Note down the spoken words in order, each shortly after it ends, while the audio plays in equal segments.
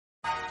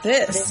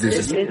This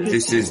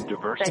is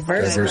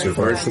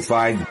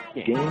Diversified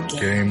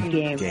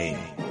Game.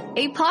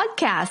 A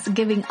podcast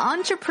giving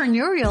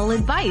entrepreneurial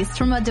advice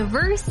from a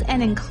diverse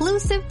and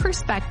inclusive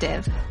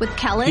perspective with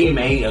Kellen. He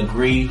may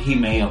agree, he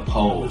may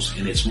oppose,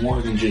 and it's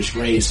more than just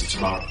race, it's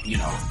about,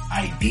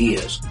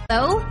 ideas.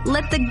 So,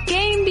 let the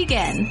game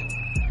begin.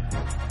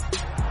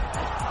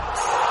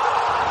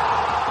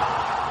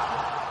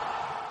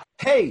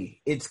 Hey,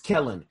 it's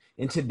Kellen,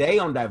 and today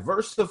on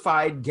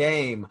Diversified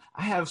Game,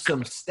 I have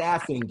some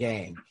staffing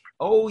game.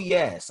 Oh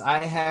yes, I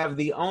have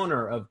the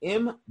owner of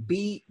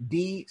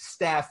MBD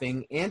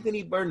Staffing,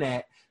 Anthony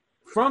Burnett,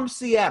 from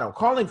Seattle,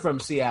 calling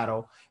from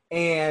Seattle,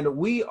 and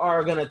we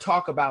are going to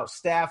talk about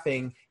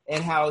staffing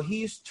and how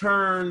he's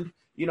turned,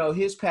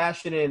 his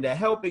passion into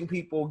helping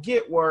people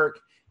get work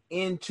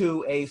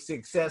into a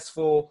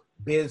successful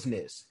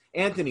business.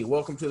 Anthony,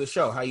 welcome to the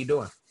show. How you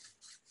doing?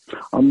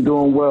 I'm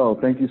doing well.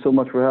 Thank you so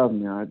much for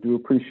having me. I do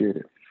appreciate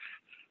it.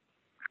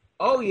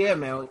 Oh, yeah,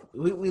 man.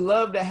 We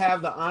love to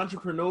have the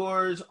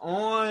entrepreneurs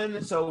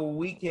on so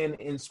we can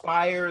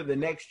inspire the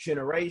next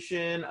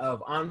generation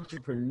of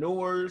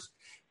entrepreneurs.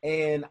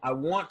 And I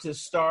want to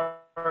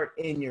start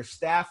in your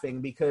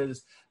staffing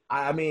because,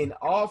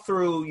 all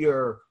through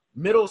your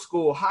middle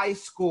school, high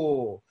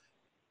school,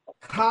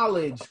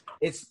 college,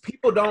 it's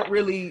people don't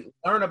really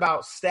learn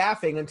about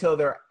staffing until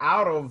they're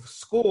out of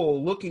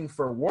school looking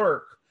for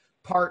work,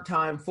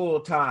 part-time,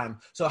 full-time.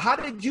 So how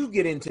did you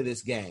get into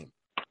this game?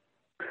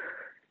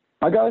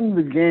 I got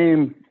into the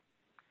game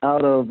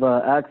out of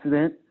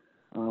accident.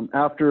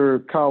 After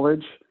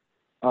college,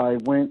 I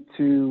went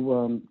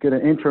to get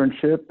an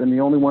internship, and the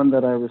only one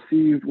that I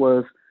received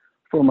was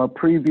from a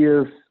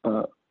previous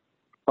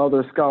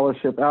other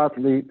scholarship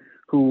athlete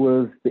who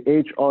was the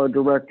HR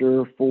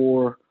director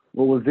for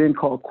what was then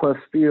called Quest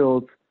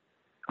Fields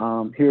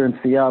here in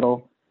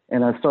Seattle.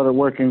 And I started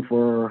working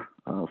for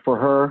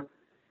her,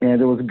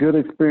 and it was a good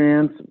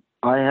experience.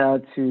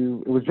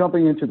 It was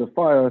jumping into the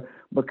fire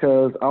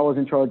because I was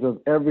in charge of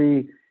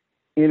every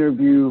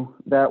interview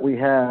that we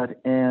had,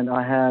 and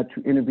I had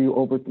to interview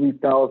over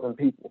 3,000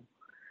 people.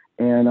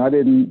 And I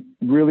didn't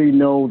really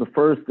know the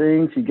first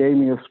thing. She gave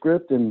me a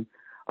script, and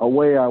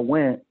away I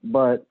went.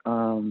 But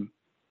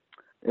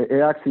it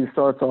actually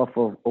starts off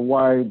of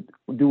why I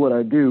do what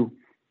I do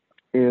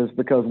is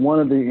because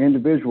one of the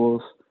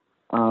individuals,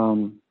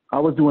 I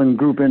was doing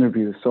group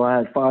interviews, so I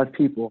had 5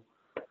 people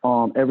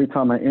every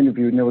time I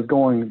interviewed, and it was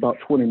going about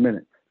 20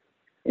 minutes.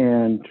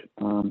 And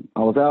I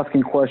was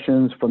asking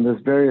questions from this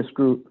various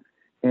group,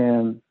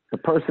 and the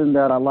person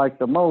that I liked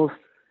the most,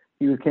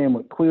 he came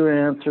with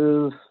clear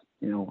answers,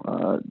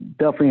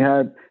 definitely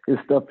had his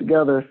stuff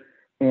together.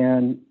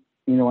 And,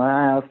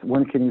 I asked,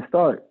 when can he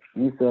start?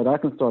 And he said, I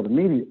can start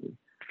immediately.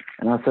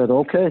 And I said,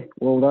 okay,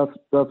 well,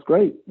 that's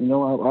great.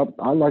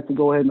 I'd like to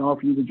go ahead and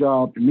offer you the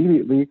job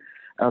immediately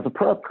as a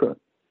prep cook.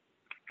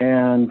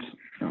 And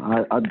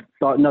I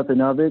thought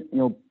nothing of it,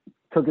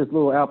 took his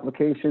little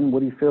application,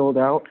 what he filled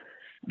out,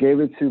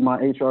 gave it to my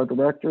HR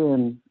director,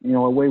 and,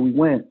 away we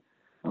went.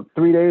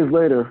 3 days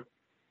later,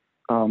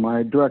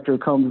 my director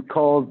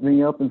calls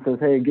me up and says,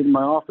 hey, get in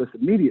my office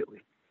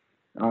immediately.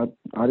 I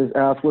just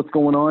asked what's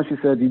going on. She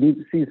said, you need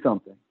to see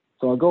something.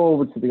 So I go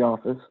over to the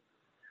office.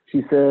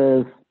 She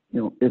says,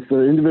 it's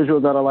the individual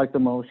that I like the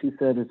most. She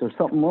said, is there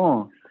something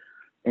wrong?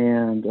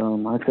 And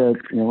I said,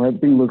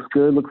 everything looks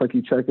good. Looks like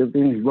you checked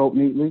everything. He wrote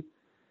neatly.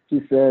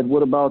 She said,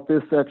 what about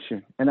this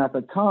section? And at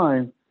the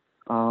time,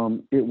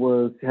 it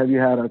was, have you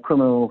had a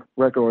criminal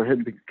record or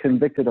been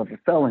convicted of a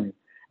felony?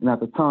 And at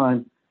the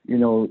time,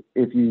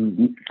 if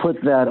you put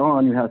that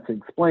on, you have to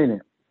explain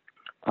it.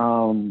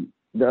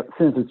 That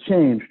since it's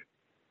changed,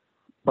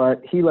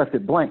 but he left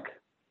it blank,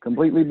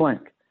 completely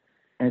blank.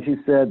 And she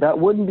said that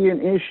wouldn't be an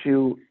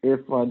issue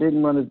if I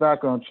didn't run his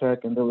background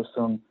check and there was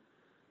some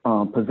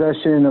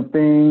possession of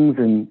things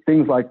and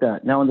things like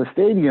that. Now in the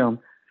stadium,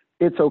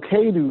 it's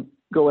okay to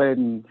go ahead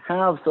and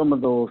have some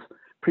of those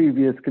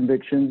previous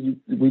convictions.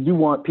 We do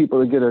want people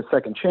to get a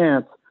second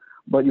chance,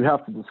 but you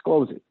have to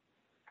disclose it.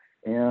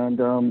 And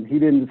he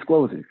didn't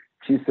disclose it.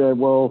 She said,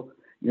 well,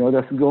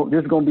 this is going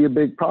to be a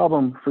big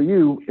problem for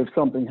you if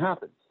something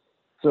happens.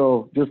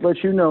 So just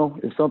let you know,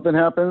 if something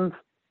happens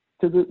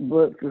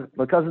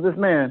because of this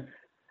man,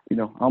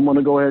 I'm going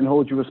to go ahead and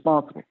hold you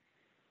responsible.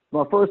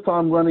 My first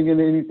time running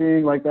into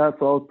anything like that,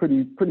 so I was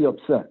pretty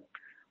upset.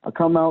 I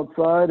come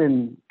outside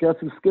and guess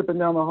who's skipping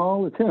down the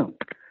hall? It's him.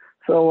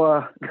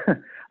 So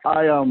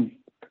I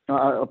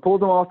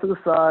pulled him off to the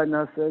side and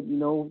I said,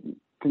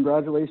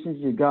 congratulations,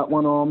 you got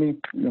one on me.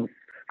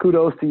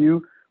 Kudos to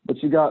you,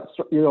 but you got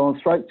on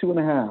strike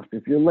 2.5.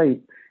 If you're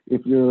late,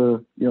 if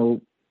you're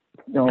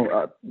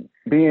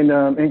being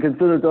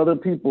inconsiderate to other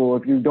people,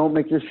 if you don't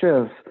make your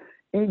shifts,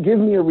 give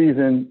me a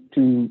reason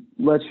to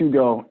let you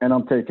go, and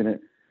I'm taking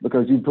it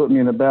because you put me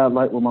in a bad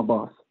light with my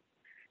boss.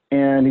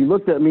 And he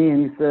looked at me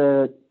and he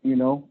said,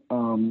 you'll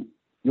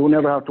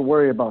never have to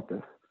worry about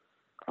this.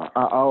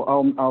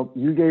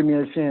 You gave me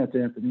a chance,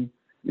 Anthony.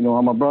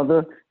 I'm a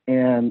brother,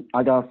 and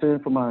I got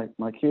fed for my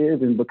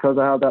kids, and because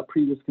I have that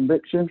previous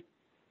conviction,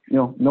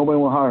 nobody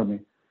will hire me.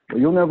 But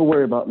you'll never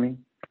worry about me.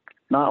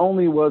 not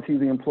only was he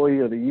the employee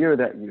of the year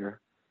that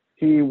year,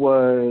 he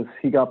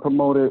got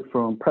promoted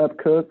from prep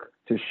cook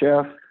to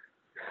chef,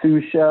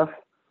 sous chef,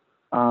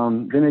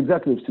 then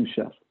executive sous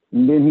chef.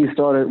 And then he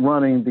started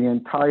running the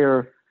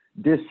entire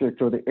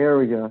district or the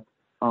area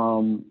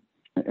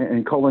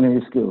in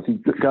culinary skills. He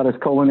got his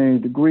culinary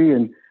degree,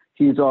 and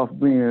he's off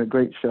being a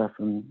great chef.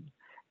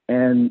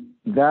 And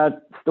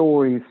that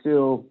story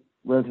still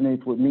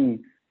resonates with me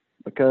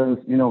because,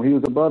 he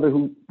was a brother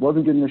who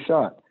wasn't getting a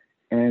shot.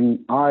 And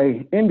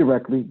I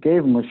indirectly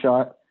gave him a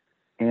shot,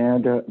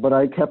 but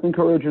I kept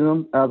encouraging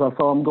him as I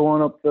saw him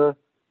going up the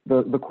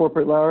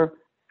corporate ladder,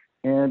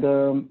 and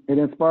it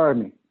inspired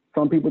me.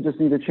 Some people just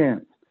need a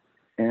chance.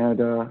 And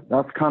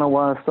that's kind of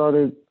why I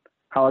started,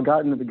 how I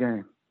got into the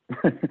game.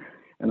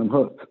 And I'm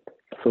hooked,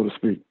 so to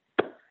speak.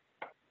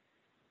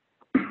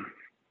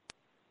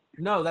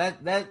 No,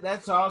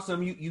 that's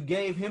awesome. You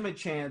gave him a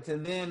chance,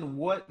 and then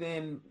what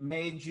then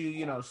made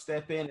you,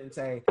 step in and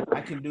say, I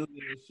can do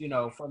this,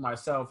 for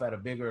myself at a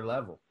bigger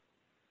level?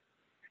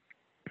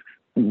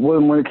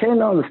 When it came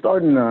down to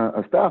starting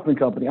a staffing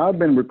company, I've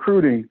been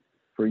recruiting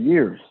for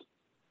years.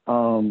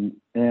 And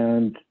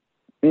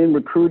in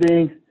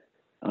recruiting,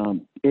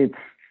 it's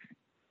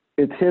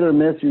hit or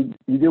miss. You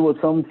deal with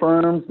some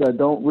firms that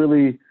don't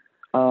really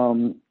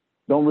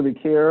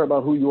care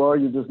about who you are.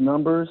 You're just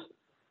numbers.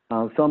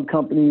 Some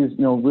companies,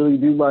 really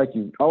do like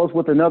you. I was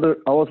with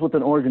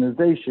an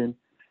organization,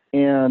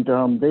 and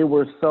they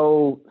were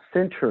so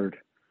centered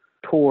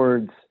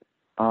towards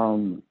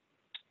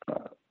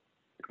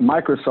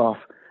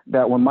Microsoft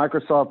that when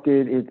Microsoft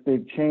did its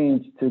big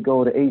change to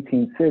go to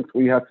 18.6,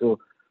 where you have to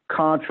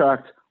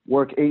contract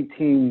work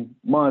 18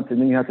 months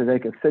and then you have to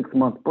take a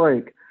 6-month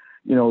break,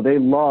 they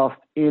lost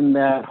in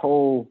that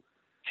whole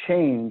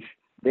change.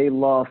 They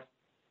lost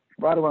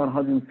right around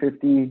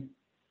 150,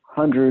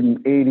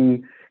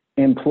 180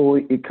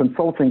 employee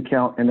consulting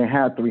count, and they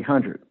had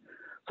 300.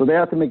 So they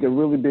had to make a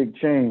really big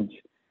change.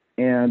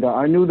 And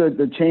I knew that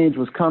the change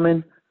was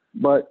coming,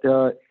 but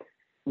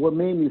what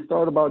made me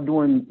start about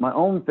doing my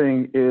own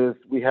thing is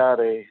we had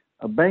a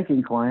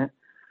banking client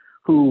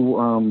who,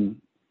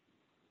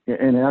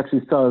 and it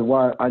actually started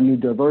why I knew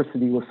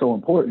diversity was so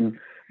important.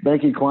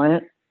 Banking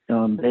client,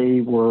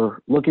 they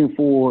were looking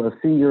for a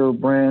senior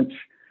branch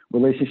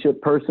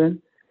relationship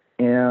person,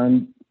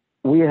 and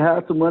we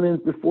had some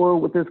run-ins before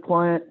with this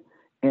client,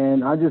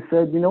 and I just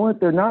said, you know what,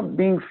 they're not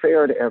being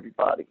fair to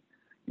everybody.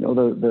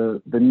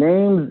 The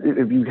names,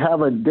 if you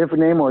have a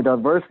different name or a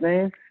diverse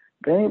name,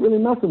 they ain't really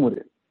messing with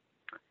it.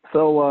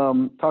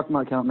 So talked to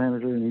my account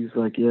manager, and he's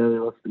like, yeah,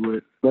 let's do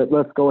it.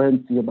 Let's go ahead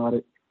and see about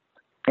it.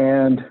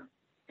 And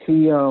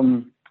he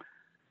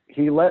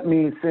let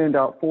me send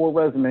out 4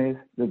 resumes.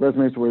 The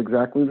resumes were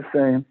exactly the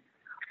same.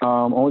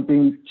 Only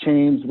thing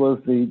changed was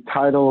the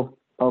title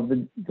of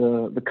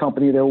the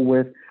company they were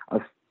with. I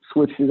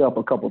switched it up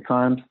a couple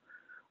times,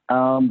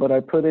 but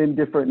I put in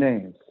different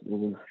names. It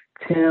was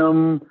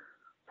Tim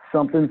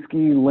something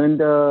ski,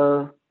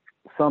 Linda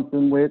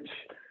something which,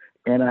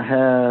 and I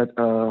had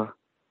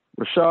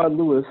Rashad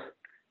Lewis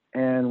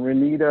and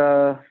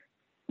Renita,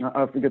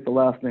 I forget the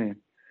last name.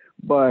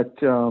 But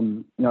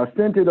I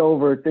sent it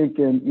over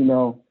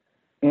thinking,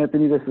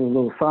 Anthony, this is a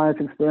little science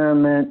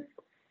experiment.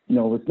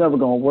 It's never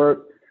going to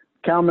work.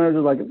 Account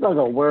manager's like, it's not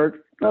going to work.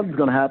 Nothing's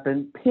going to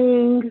happen.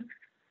 Ping.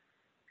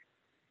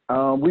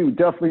 We would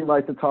definitely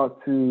like to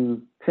talk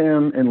to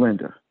Tim and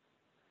Linda.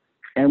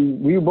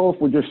 And we both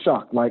were just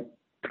shocked, like,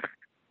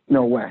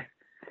 no way.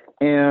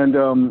 And,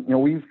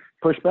 we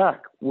pushed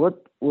back.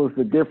 What was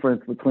the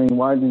difference between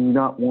why do you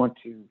not want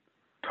to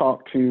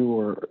talk to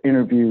or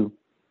interview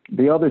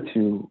the other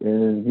two?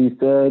 And he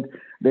said,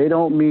 they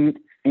don't meet,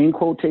 in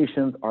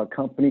quotations, our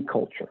company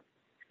culture.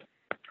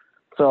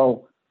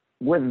 So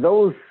with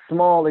those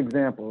small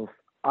examples,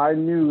 I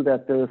knew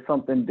that there was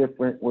something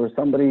different where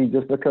somebody,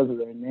 just because of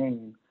their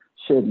name,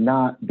 should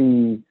not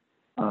be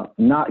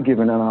not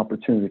given an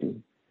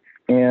opportunity.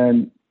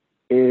 And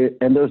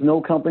there's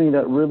no company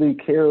that really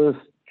cares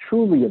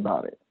truly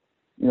about it,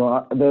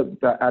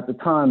 at the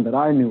time that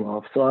I knew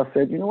of. So I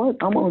said, you know what,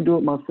 I'm going to do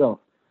it myself.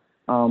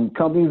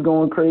 Company's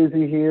going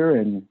crazy here,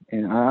 and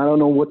I don't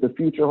know what the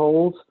future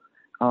holds.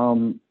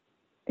 And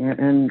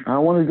I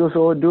wanted to go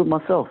so I'd do it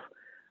myself.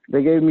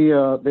 They gave me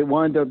they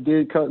wind up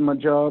cutting my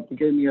job. They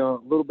gave me a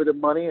little bit of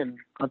money, and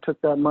I took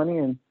that money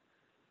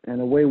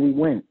and away we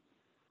went.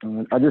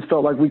 I just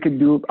felt like I could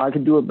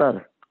do it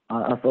better.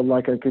 I felt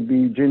like I could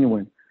be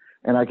genuine,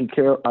 and I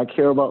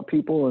care about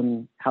people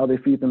and how they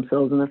feed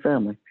themselves and their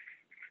family.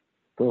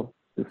 So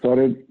it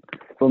started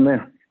from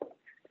there.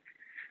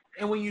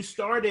 And when you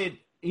started,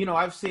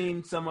 I've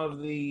seen some of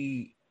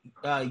the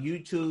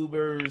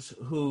YouTubers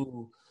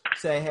who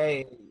say,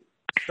 hey,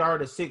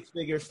 start a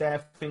 6-figure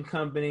staffing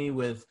company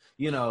with,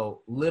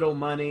 little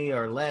money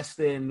or less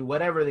than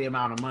whatever the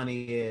amount of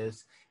money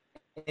is.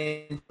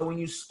 And when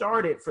you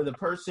start it, for the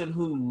person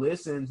who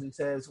listens and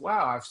says,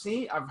 wow,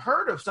 I've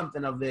heard of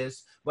something of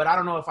this, but I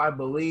don't know if I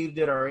believed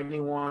it or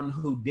anyone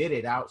who did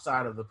it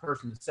outside of the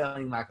person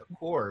selling like a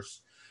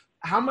course.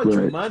 How much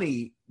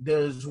money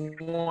does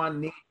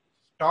one need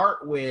to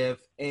start with,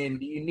 and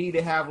do you need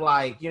to have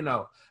like, you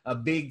know, a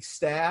big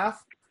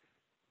staff?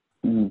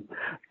 The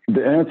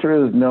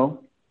answer is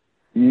no.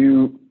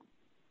 To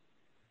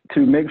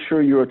make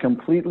sure you are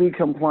completely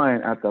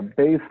compliant at the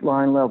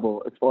baseline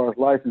level as far as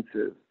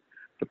licenses,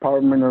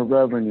 Department of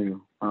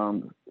Revenue,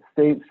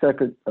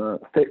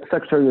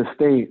 Secretary of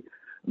State,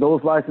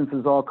 those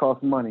licenses all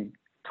cost money.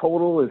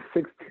 Total is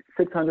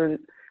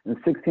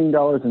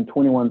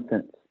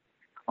 $616.21.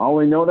 I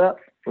only know that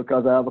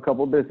because I have a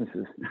couple of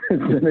businesses.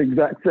 It's the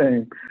exact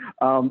same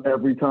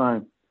every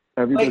time.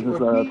 Every business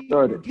I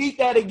started. Repeat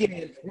that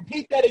again.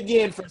 Repeat that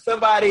again for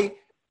somebody.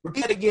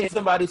 Repeat that again.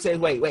 Somebody says,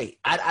 wait.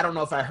 I don't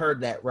know if I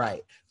heard that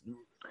right.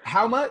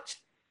 How much?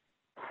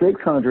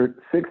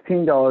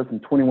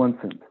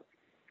 $616.21.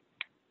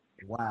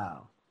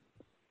 Wow.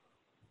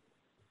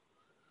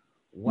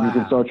 You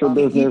can start your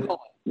business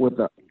with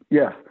that.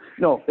 Yes.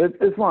 No,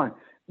 it's fine.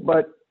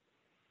 But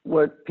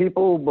what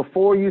people,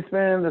 before you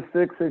spend the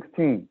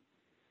 $616,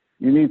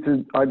 you need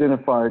to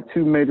identify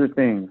two major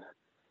things.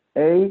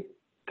 A,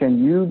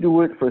 can you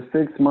do it for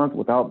 6 months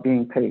without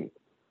being paid?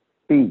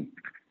 B,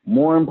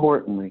 more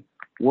importantly,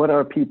 what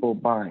are people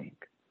buying?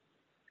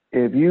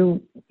 If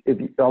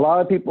a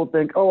lot of people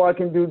think, oh, I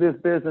can do this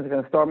business, I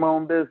can start my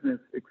own business,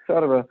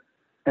 etc.,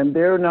 and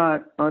they're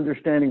not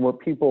understanding what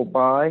people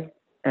buy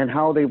and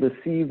how they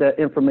receive that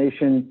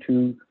information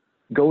to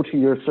go to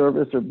your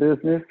service or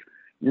business,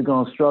 you're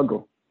going to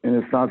struggle, and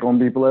it's not going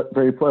to be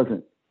very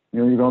pleasant. You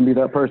know, you're going to be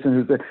that person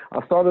who said,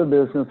 I started a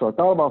business or I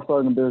thought about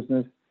starting a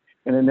business,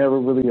 and it never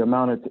really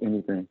amounted to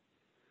anything.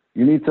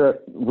 You need to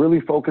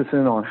really focus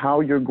in on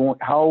how your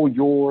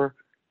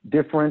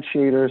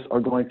differentiators are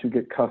going to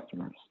get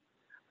customers.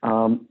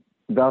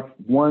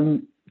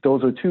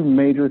 Those are two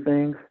major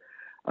things.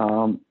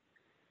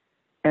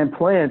 And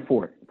plan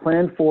for it.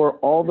 Plan for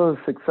all the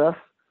success,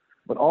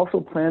 but also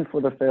plan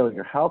for the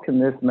failure. How can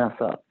this mess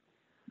up?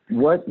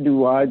 What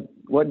do I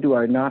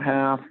not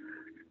have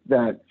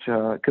that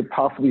could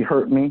possibly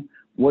hurt me?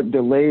 What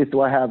delays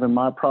do I have in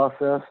my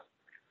process?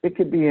 It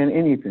could be in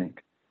anything.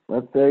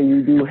 Let's say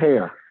you do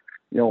hair.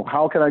 You know,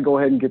 how can I go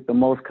ahead and get the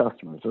most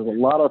customers? There's a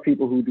lot of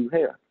people who do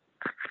hair.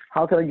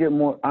 How can I get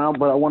more?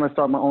 But I want to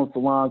start my own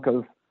salon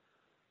because,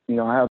 you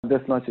know, I have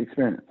this much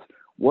experience.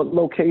 What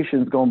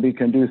location is going to be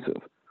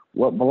conducive?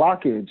 What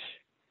blockage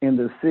in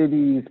the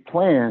city's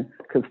plan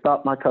could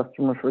stop my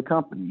customers from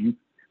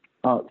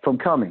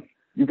coming?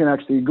 You can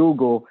actually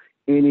Google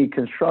any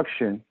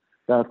construction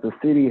that the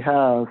city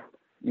has,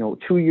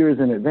 2 years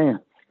in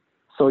advance.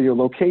 So your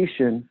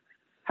location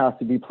has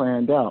to be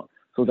planned out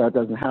so that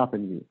doesn't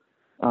happen to you.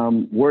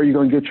 Where are you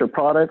going to get your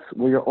products?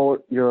 Where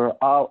your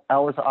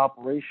hours of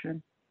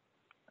operation?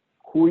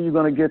 Who are you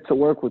going to get to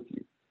work with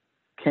you?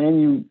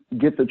 Can you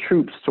get the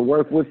troops to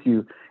work with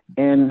you?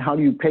 And how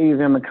do you pay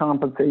them and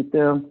compensate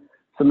them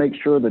to make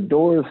sure the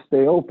doors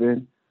stay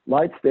open,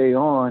 lights stay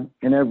on,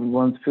 and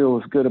everyone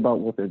feels good about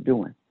what they're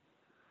doing?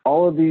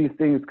 All of these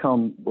things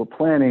come with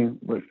planning,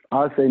 but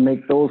I say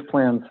make those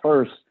plans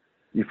first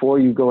before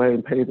you go ahead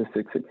and pay the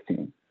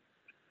 $616.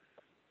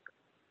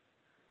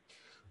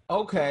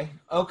 Okay.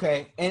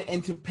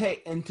 And to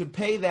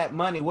pay that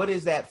money, what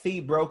is that fee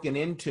broken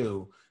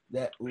into?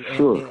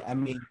 Sure.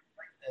 Break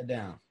that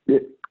down.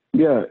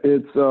 Yeah,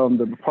 it's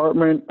the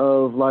Department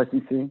of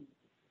Licensing.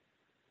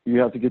 You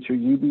have to get your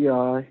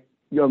UBI.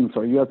 You have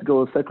to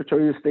go to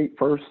Secretary of State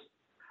first,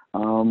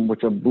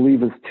 which I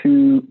believe is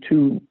two,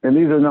 and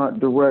these are not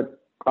direct.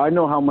 I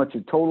know how much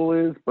the total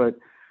is, but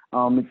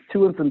it's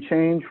 2 and some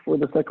change for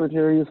the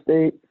Secretary of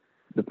State.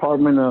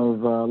 Department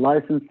of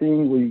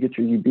Licensing, where you get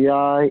your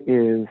UBI,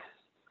 is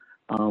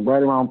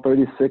right around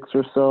 36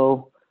 or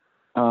so.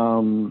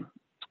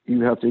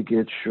 You have to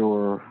get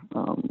your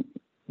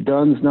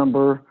DUNS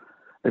number.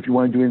 If you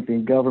want to do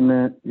anything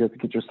government, you have to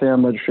get your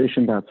SAM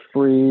registration. That's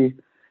free.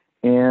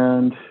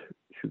 And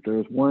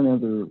there's one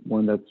other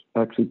one that's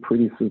actually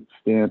pretty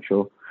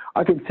substantial.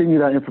 I can send you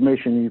that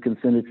information, and you can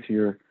send it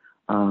to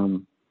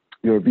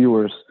your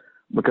viewers,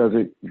 because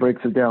it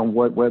breaks it down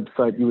what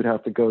website you would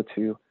have to go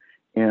to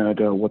and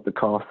what the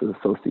cost is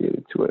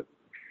associated to it.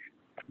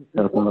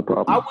 That's not a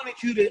problem. I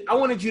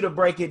wanted you to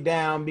break it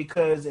down,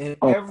 because in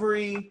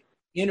every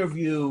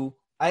interview,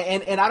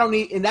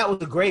 that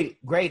was a great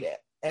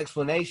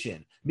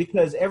explanation,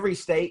 because every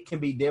state can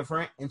be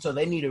different, and so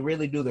they need to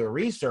really do their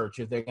research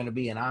if they're going to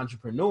be an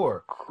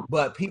entrepreneur.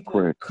 But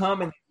people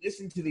come and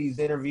listen to these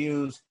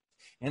interviews,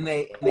 and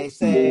they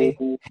say,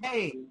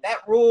 hey,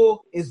 that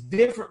rule is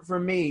different for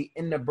me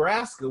in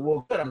Nebraska.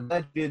 Well, good, I'm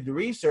glad you did the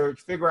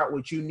research, figure out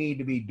what you need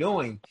to be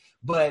doing.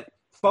 But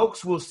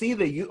folks will see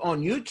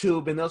on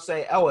YouTube, and they'll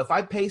say, oh, if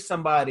I pay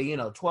somebody,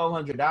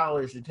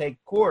 $1,200 to take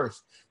a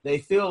course, they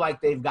feel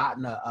like they've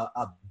gotten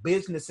a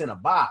business in a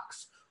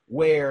box,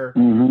 where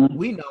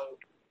we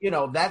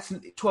know, that's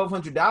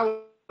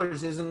 $1,200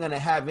 isn't going to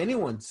have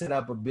anyone set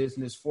up a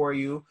business for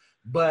you,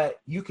 but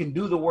you can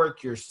do the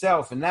work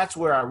yourself. And that's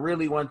where I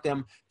really want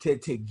them to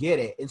get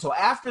it. And so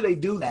after they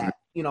do that,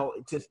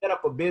 to set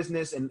up a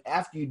business, and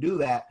after you do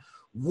that,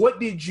 what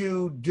did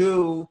you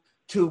do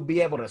to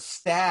be able to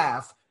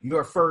staff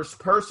your first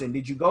person?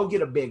 Did you go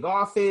get a big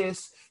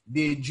office?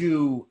 Did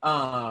you,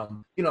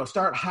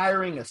 start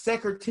hiring a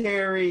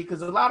secretary?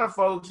 Because a lot of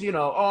folks,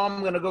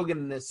 I'm going to go get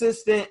an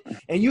assistant.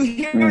 And you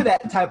hear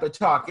that type of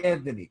talk,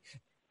 Anthony.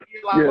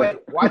 You're like, wait,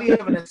 why do you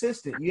have an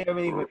assistant? You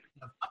haven't even.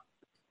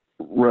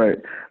 Right.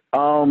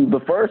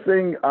 The first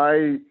thing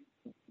I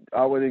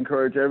would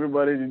encourage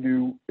everybody to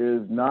do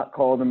is not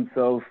call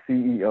themselves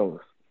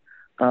CEOs.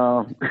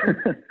 I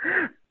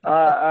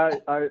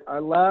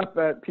laugh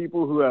at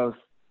people who have,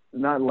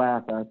 not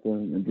laugh at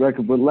them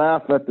directly, but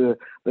laugh at the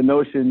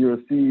notion you're a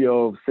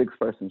CEO of a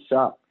 6-person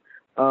shop.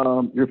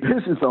 You're a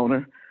business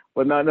owner,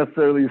 but not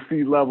necessarily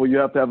C level. You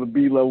have to have a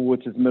B level,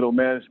 which is middle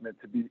management,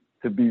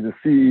 to be the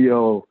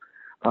CEO.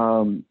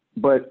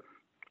 But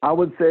I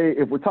would say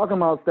if we're talking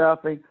about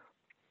staffing,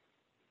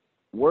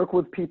 work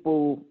with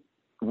people,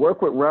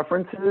 work with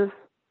references.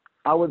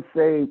 I would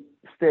say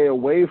stay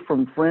away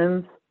from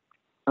friends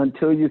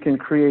until you can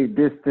create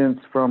distance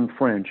from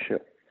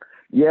friendship.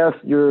 Yes,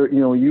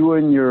 you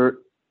and your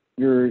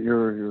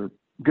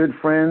good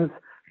friends,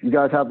 you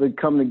guys have to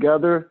come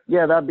together.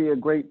 Yeah, that'd be a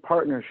great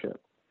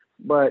partnership.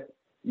 But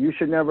you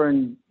should never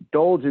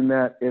indulge in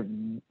that if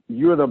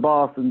you're the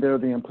boss and they're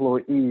the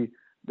employee,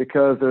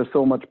 because there's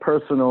so much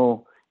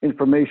personal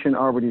information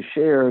already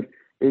shared.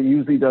 It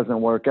usually doesn't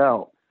work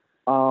out.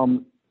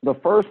 The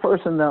first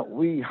person that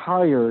we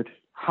hired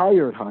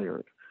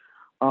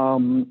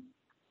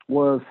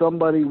was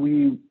somebody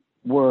we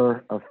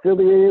were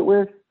affiliated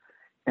with,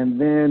 and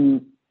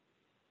then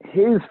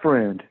his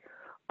friend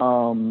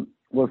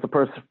was the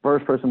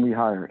first person we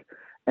hired.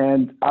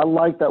 And I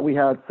like that we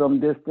had some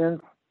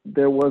distance.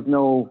 There was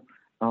no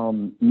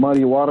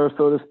muddy water,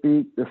 so to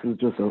speak. This is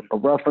just a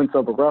reference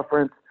of a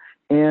reference,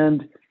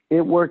 and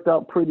it worked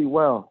out pretty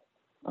well.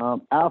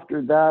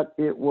 After that,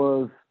 it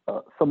was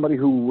somebody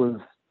who was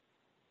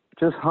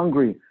just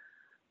hungry.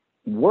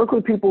 Work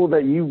with people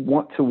that you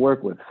want to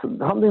work with,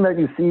 something that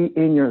you see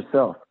in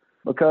yourself.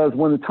 Because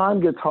when the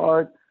time gets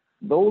hard,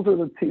 those are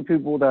the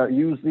people that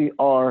usually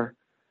are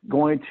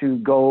going to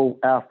go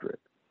after it.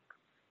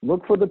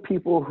 Look for the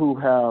people who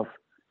have,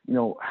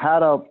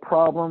 had a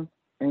problem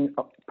and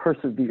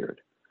persevered.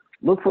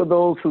 Look for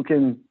those who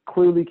can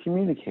clearly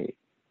communicate.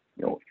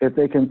 If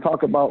they can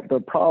talk about the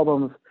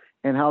problems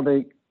and how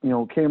they,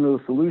 came to a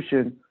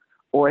solution,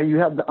 or you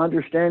have the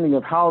understanding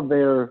of how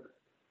their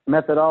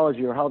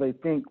methodology or how they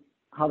think,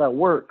 how that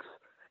works,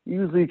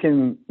 you usually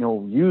can,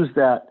 use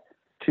that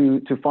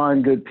to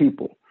find good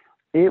people.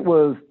 It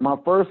was, my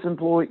first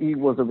employee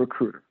was a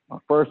recruiter, my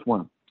first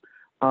one.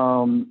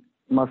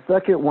 My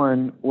second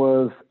one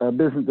was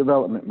business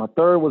development. My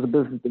third was a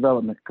business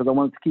development because I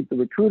wanted to keep the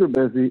recruiter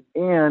busy,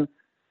 and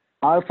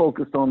I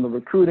focused on the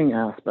recruiting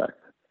aspect.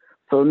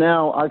 So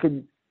now I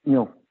could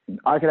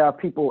have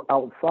people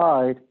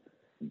outside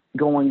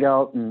going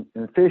out and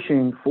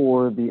fishing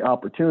for the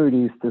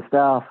opportunities to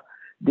staff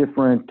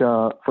different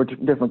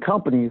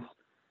companies,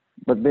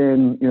 but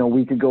then,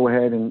 we could go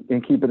ahead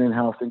and keep it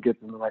in-house and get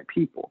them the right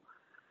people.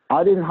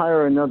 I didn't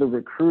hire another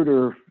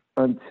recruiter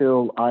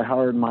until I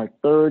hired my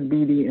third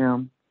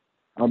BDM,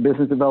 a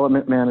business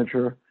development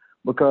manager,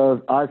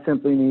 because I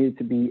simply needed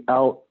to be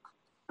out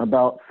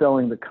about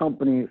selling the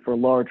company for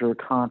larger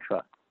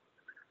contracts.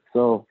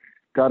 So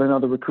got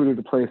another recruiter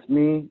to place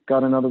me,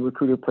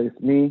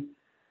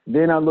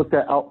 Then I looked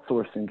at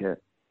outsourcing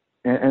it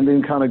and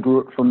then kind of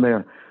grew it from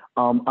there.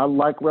 I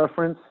like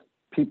reference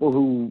people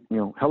who,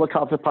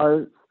 helicopter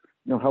pilots.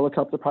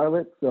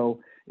 So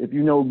if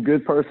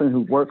good person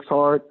who works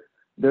hard,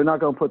 they're not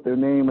going to put their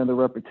name and their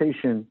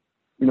reputation,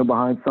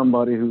 behind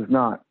somebody who's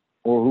not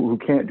or who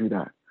can't do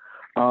that.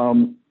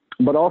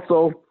 But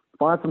also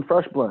find some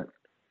fresh blood.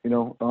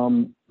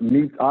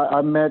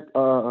 I met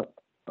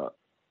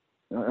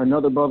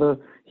another brother.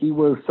 He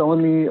was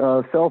selling me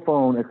cell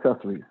phone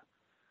accessories,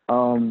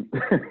 and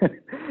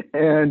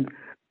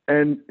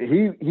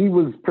he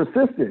was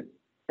persistent.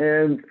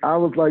 And I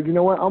was like, you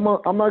know what? I'm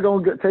not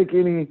going to take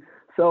any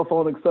cell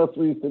phone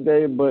accessories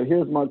today, but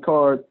here's my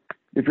card.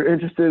 If you're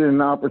interested in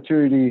an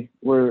opportunity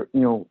where,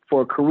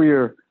 for a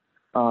career,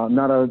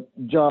 not a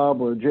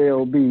job or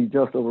JOB,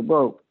 just over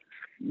broke,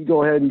 you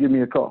go ahead and give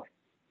me a call.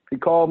 He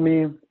called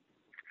me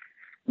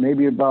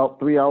maybe about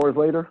 3 hours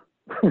later,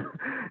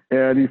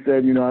 and he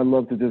said, I'd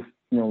love to just,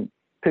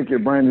 pick your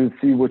brain and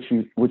see what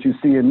you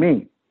see in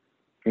me,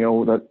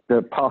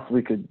 that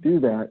possibly could do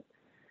that.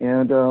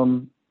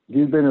 And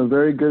he's been a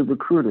very good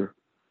recruiter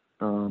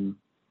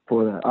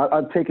for that.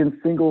 I've taken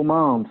single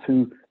moms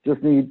who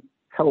just need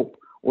help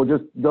or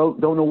just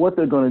don't know what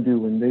they're going to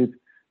do, and they've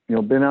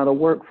been out of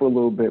work for a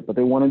little bit, but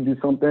they want to do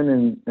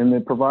something and they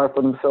provide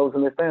for themselves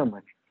and their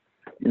family.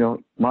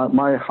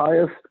 My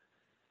highest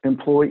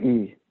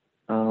employee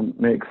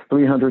makes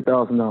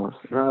 $300,000.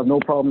 I have no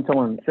problem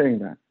saying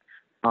that,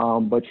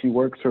 but she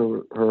works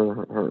her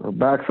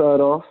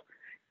backside off,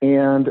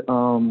 and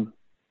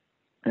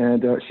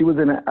she was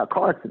in a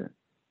car accident.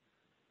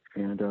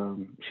 And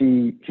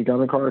she got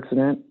in a car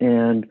accident,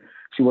 and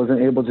she wasn't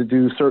able to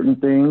do certain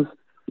things.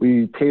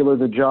 We tailored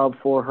the job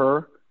for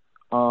her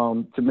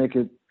to make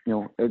it,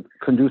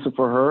 conducive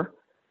for her.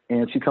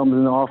 and she comes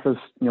in the office,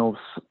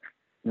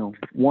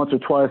 once or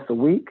twice a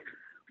week,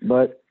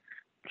 but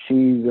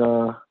she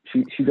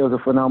does a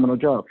phenomenal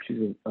job.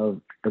 She's a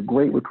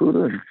great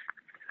recruiter,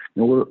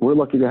 and we're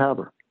lucky to have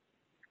her.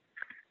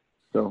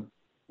 So,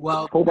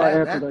 well, hope I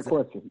answered that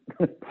question.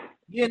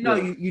 Yeah, no,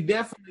 you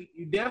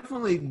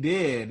definitely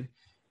did.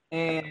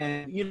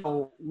 And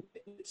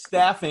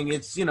staffing,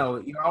 it's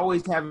you're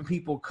always having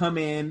people come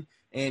in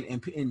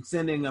and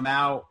sending them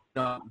out,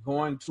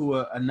 going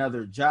to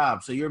another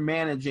job. So you're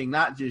managing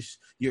not just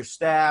your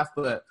staff,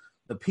 but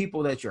the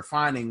people that you're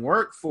finding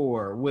work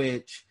for,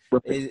 which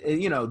is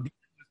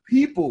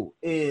people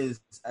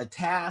is a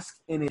task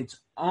in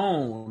its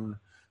own.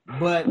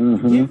 But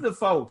give the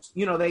folks,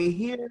 they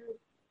hear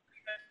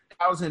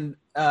 300,000.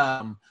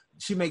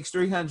 She makes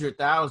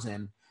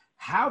 300,000.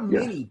 How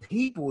many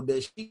people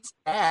does she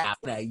staff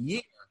in a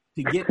year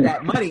to get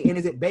that money? And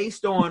is it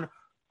based on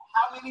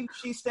how many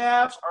she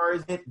staffs, or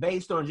is it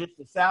based on just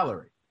the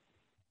salary?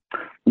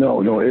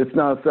 No, it's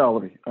not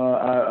salary.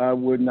 I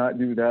would not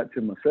do that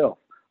to myself.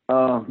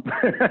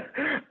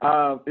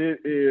 It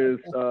is.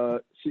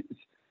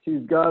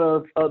 She's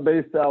got a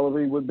base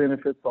salary with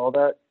benefits, all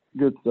that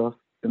good stuff,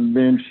 and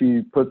then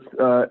she puts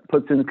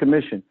in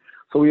commission.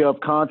 So we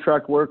have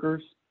contract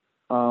workers.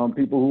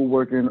 People who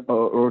work in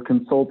or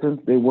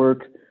consultants, they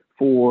work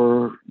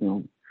for,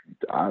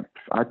 I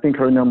think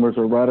her numbers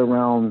are right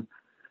around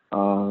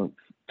 20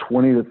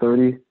 to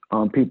 30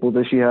 people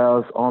that she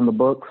has on the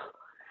books.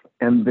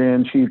 And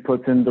then she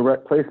puts in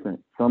direct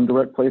placement. Some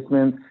direct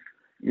placements,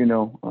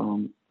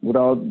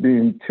 without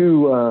being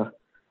too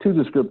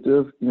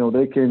descriptive,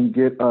 they can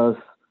get us,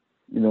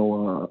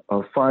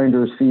 a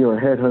finder's fee or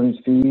a headhunter's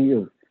fee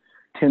of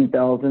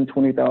 $10,000,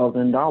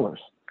 $20,000.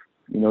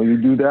 You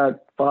do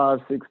that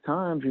 5-6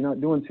 times, you're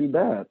not doing too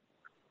bad.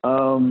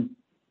 And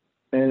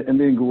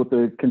then with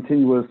the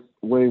continuous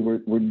way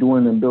we're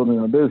doing and building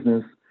our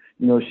business,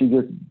 she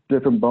gets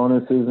different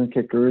bonuses and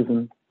kickers,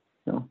 and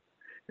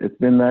it's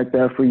been like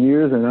that for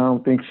years, and I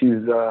don't think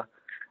she's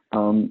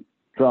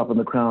dropping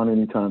the crown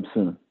anytime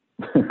soon.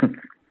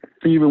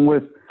 Even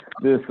with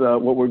this,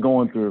 what we're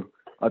going through,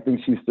 I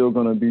think she's still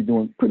going to be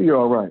doing pretty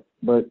all right.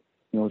 But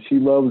she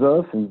loves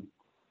us, and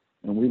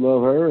we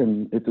love her,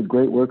 and it's a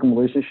great working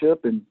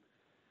relationship, and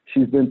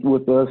she's been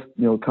with us,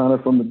 kind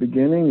of from the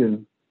beginning,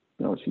 and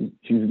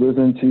she's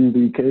risen to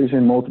the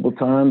occasion multiple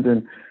times.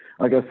 And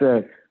like I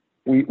said,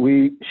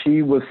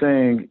 she was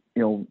saying,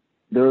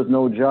 there's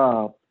no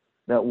job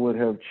that would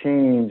have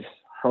changed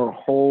her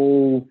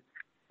whole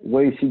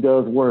way she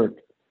does work,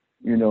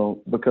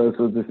 because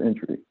of this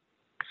injury.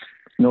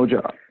 No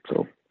job.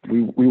 So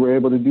we were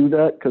able to do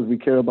that because we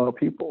care about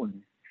people,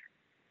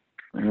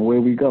 and away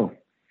we go.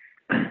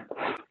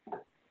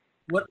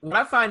 What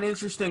I find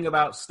interesting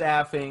about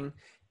staffing,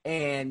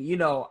 and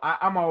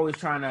I'm always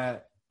trying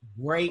to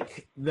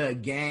break the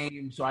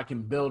game so I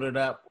can build it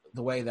up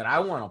the way that I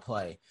want to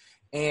play.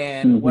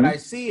 And what I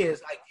see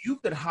is, like, you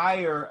could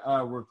hire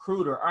a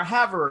recruiter or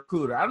have a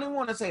recruiter. I don't even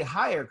want to say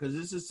hire, because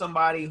this is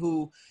somebody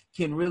who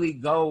can really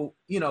go,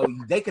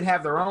 they could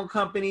have their own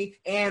company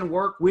and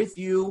work with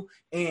you.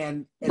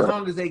 And as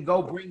long as they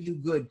go bring you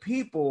good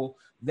people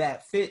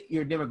that fit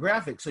your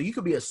demographic. So you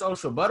could be a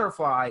social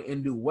butterfly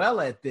and do well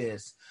at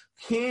this.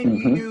 Can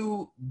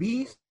you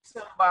be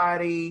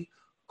somebody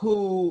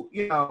who,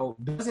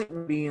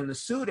 doesn't be in the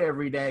suit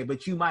every day,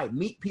 but you might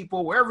meet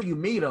people wherever you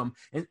meet them,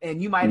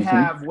 and you might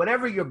have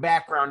whatever your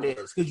background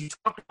is, because you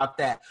talked about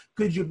that.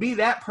 Could you be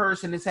that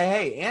person and say,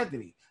 hey,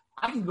 Anthony,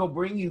 I can go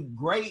bring you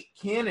great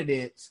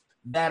candidates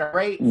that are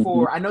great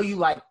for, I know you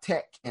like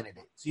tech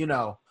candidates,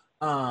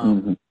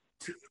 can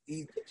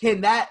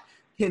that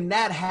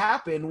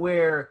happen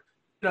where,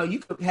 you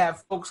could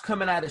have folks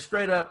coming out of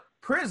straight up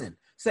prison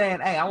saying,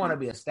 hey, I want to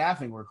be a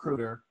staffing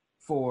recruiter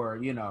for,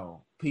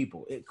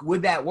 people?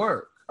 Would that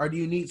work? Or do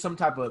you need some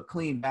type of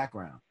clean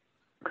background?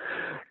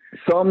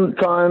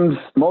 Sometimes,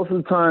 most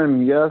of the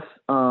time, yes.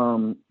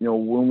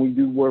 When we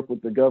do work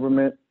with the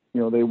government,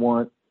 they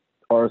want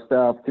our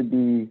staff to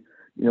be,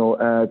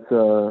 at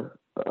a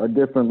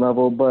different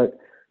level. But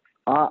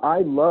I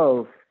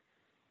love,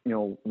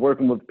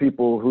 working with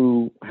people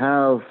who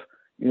have,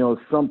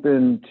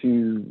 something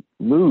to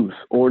lose,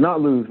 or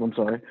not lose,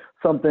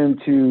 something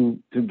to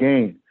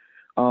gain.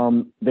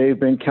 They've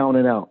been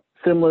counted out.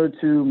 Similar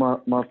to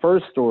my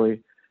first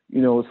story,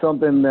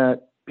 something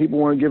that people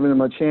weren't giving them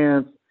a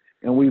chance,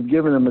 and we've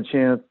given them a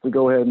chance to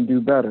go ahead and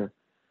do better.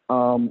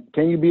 Can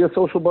you be a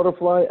social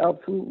butterfly?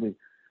 Absolutely.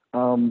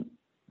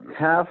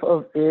 Half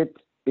of it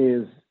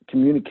is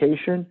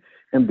communication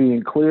and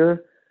being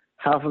clear.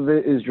 Half of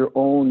it is your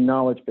own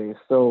knowledge base.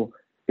 So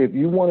if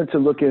you wanted to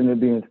look into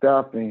being a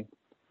staffer,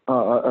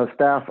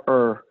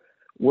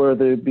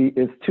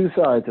 it's two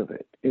sides of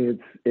it. It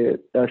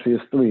actually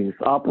is three. It's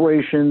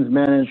operations,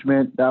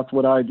 management. That's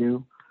what I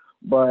do.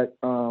 But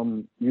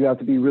you have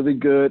to be really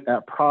good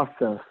at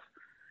process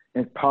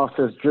and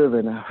process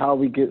driven, how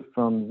we get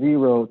from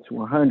 0 to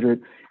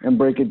 100 and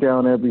break it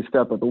down every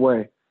step of the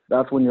way.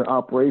 That's when your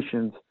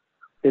operations,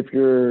 if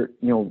you're,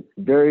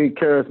 very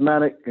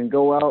charismatic and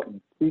go out and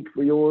speak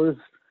for yours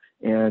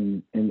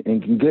and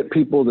can get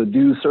people to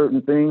do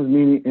certain things,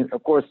 meaning, and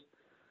of course,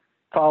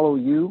 follow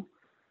you,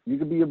 you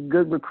can be a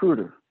good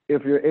recruiter.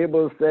 If you're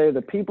able to say,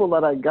 the people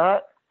that I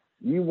got,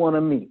 you want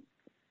to meet.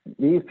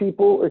 These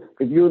people, if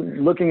you're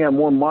looking at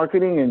more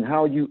marketing and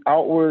how you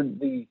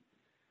outwardly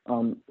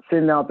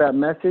send out that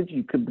message,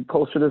 you could be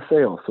closer to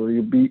sales. So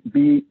you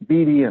be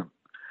BDM,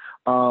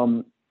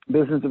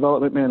 business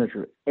development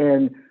manager.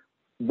 And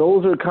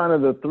those are kind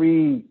of the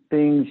three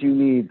things you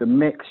need, the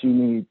mix you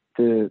need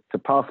to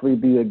possibly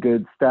be a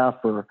good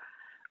staffer.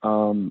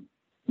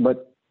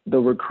 But the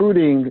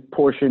recruiting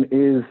portion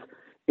is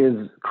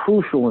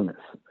crucial in this,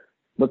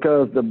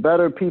 because the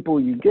better people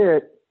you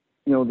get,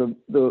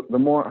 the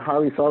more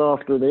highly sought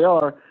after they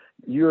are,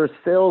 your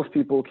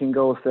salespeople can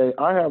go say,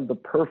 I have the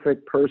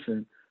perfect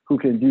person who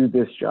can do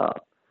this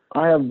job.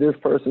 I have this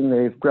person,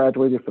 they've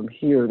graduated from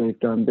here, they've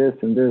done this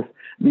and this,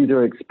 these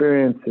are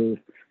experiences.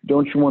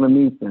 Don't you want to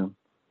meet them?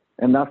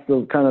 And that's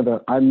the kind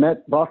of I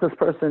brought this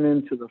person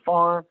into the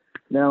farm.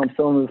 Now I'm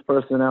selling this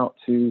person out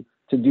to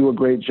do a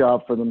great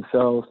job for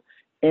themselves.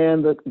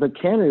 And the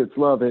candidates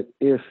love it.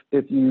 If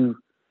you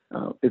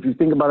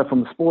think about it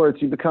from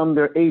sports, you become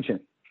their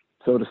agent,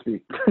 so to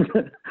speak.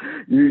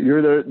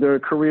 You're their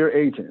career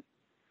agent.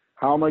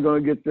 How am I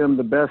going to get them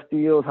the best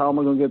deals? How am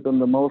I going to get them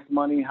the most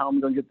money? How am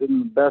I going to get them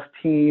the best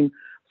team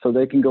so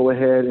they can go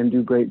ahead and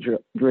do great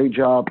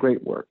job,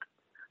 great work?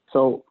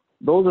 So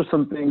those are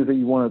some things that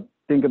you want to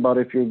think about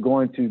if you're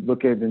going to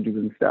look at and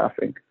doing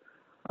staffing.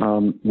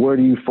 Where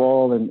do you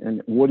fall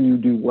and what do you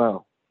do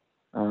well?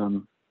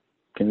 Can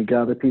you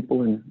gather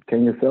people and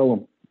can you sell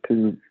them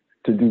to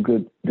do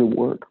good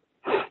work?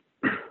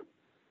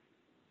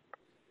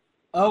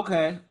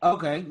 Okay.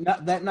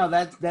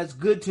 That's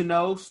good to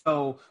know.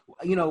 So,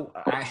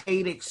 I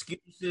hate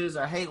excuses.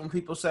 I hate when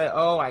people say,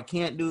 "Oh, I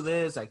can't do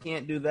this, I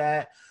can't do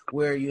that,"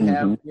 where you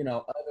have,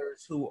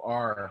 others who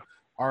are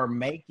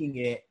making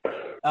it.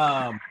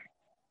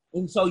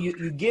 And so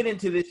you get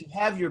into this, you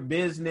have your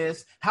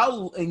business.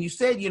 And you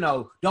said,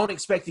 don't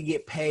expect to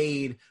get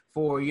paid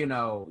for,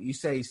 you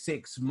say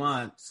 6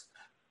 months.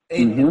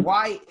 And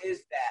why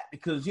is that?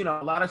 Because, a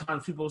lot of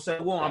times people say,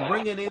 well, I'm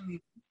bringing in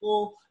these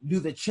people. Do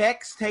the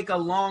checks take a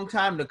long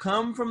time to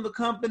come from the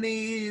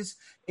companies?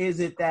 Is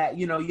it that,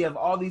 you have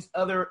all these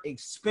other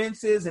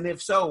expenses? And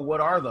if so, what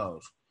are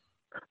those?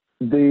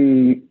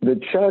 The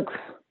checks,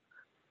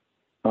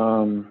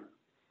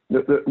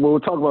 we'll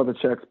talk about the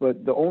checks,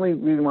 but the only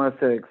reason why I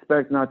say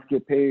expect not to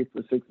get paid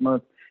for 6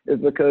 months is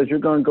because you're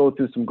going to go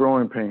through some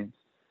growing pains,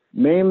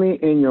 mainly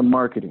in your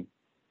marketing.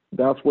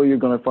 That's where you're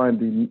going to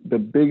find the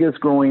biggest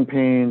growing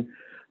pain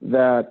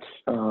that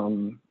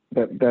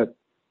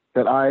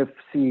I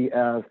see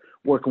as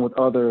working with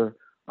other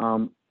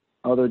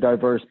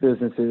diverse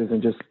businesses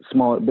and just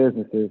smaller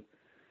businesses,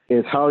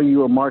 is how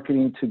you are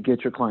marketing to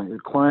get your client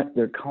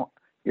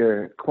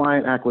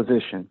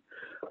acquisition.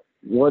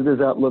 What does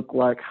that look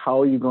like?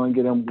 How are you going to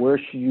get them? Where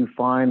should you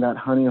find that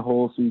honey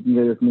hole so you can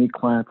get as many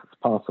clients as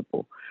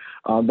possible?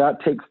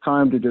 That takes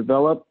time to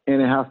develop,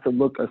 and it has to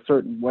look a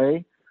certain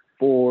way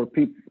for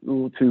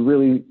people to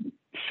really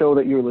show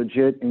that you're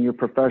legit and you're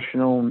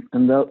professional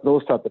and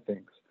those type of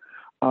things.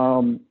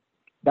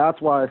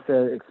 That's why I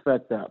said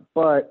expect that.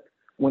 But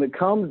when it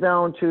comes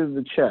down to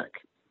the check,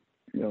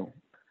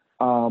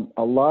 a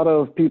lot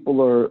of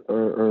people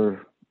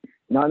are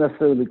not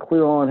necessarily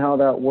clear on how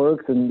that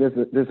works. And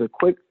there's a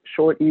quick,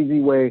 short,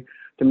 easy way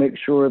to make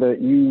sure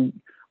that you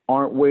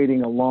aren't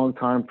waiting a long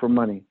time for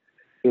money.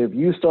 If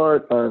you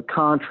start a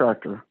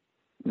contractor,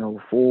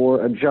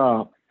 for a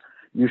job,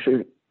 you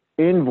should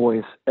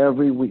invoice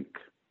every week.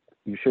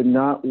 You should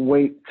not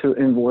wait to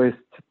invoice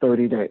to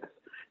 30 days,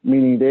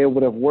 meaning they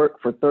would have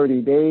worked for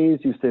 30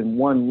 days. You send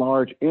one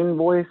large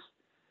invoice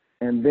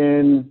and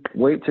then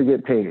wait to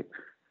get paid.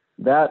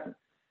 That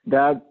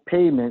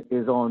payment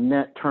is on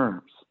net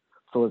terms.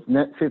 So it's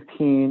net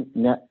 15,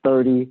 net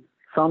 30,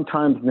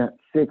 sometimes net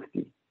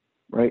 60,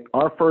 right?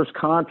 Our first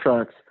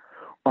contracts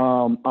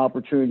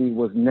opportunity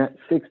was net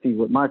 60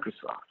 with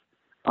Microsoft.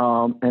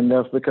 And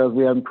that's because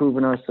we hadn't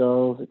proven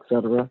ourselves, et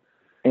cetera.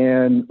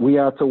 And we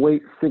had to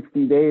wait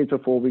 60 days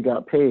before we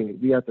got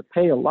paid. We had to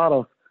pay a lot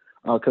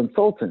of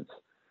consultants.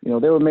 They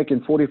were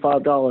making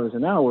 $45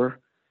 an hour,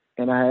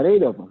 and I had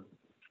 8 of them.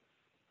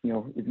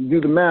 If you do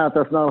the math,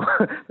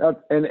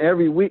 and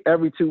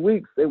every 2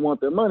 weeks, they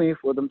want their money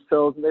for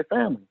themselves and their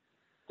family.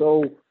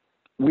 So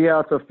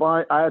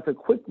I had to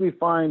quickly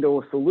find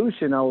a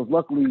solution. I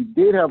luckily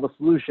did have a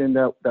solution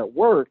that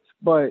worked,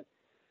 but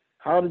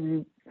why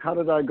do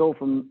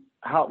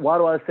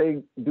I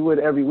say do it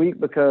every week?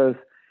 Because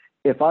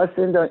if I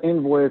send an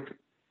invoice,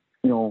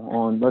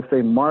 on, let's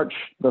say, March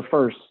the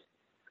 1st,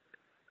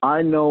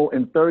 I know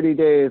in 30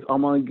 days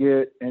I'm gonna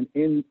get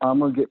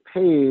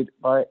paid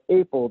by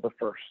April the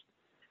 1st,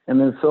 and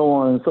then so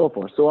on and so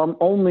forth. So I'm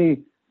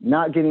only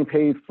not getting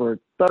paid for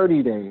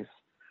 30 days,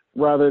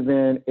 rather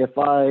than if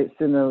I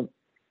send an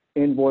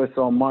invoice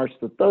on March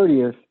the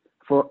 30th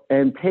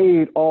and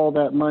paid all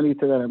that money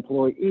to that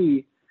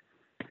employee,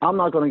 I'm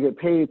not going to get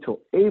paid till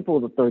April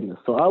the 30th.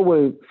 So I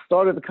would have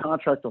started the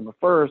contract on the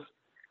 1st,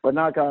 but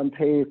not gotten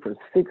paid for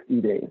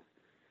 60 days.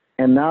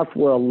 And that's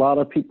where a lot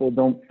of people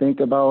don't think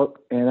about,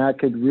 and that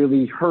could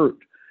really hurt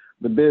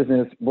the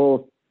business,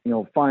 both,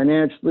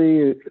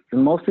 financially,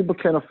 and most people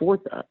can't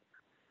afford that.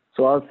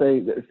 So I'd say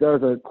if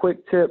there's a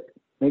quick tip,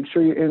 make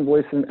sure you're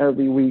invoicing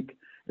every week,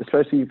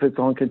 especially if it's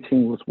on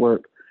continuous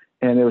work,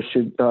 and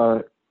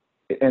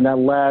and that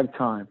lag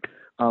time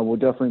will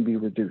definitely be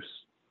reduced.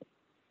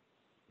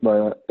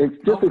 But it's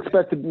just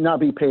expected to not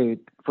be paid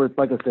for,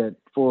 like I said,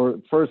 for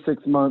first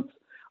 6 months.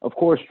 Of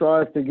course,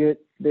 strive to get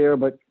there,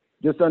 but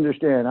just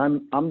understand,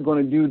 I'm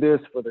going to do this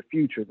for the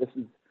future. This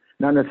is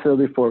not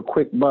necessarily for a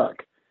quick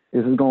buck.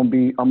 This is going to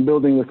be, I'm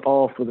building this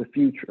all for the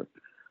future.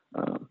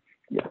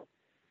 Yeah.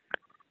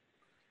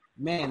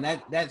 Man,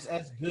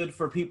 that's good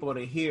for people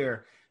to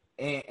hear.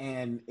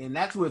 And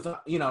that's with,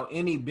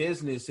 any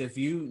business. If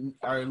you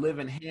are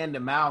living hand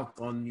to mouth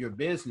on your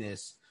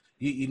business,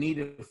 you need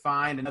to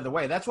find another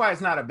way. That's why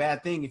it's not a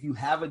bad thing if you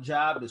have a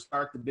job to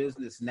start the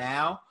business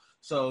now,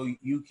 so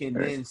you can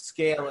then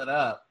scale it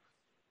up.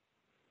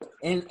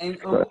 And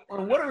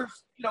what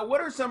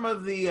are some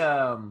of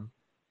the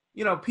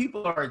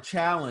people are a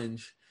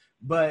challenge,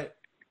 but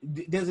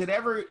does it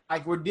ever,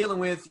 like, we're dealing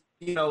with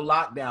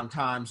lockdown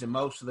times in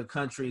most of the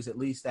countries, at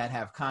least that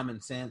have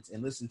common sense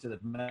and listen to the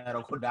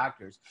medical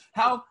doctors.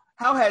 How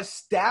has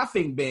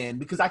staffing been?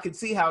 Because I could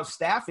see how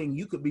staffing,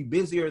 you could be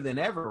busier than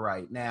ever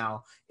right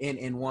now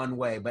in one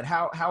way, but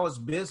how is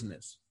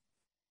business?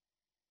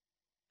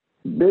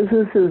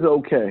 Business is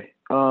okay.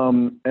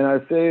 And I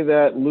say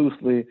that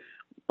loosely.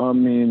 I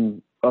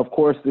mean, of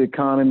course, the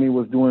economy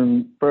was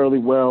doing fairly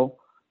well.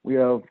 We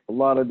have a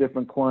lot of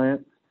different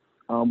clients.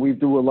 We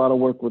do a lot of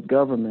work with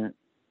government,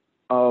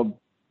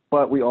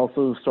 but we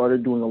also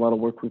started doing a lot of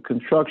work with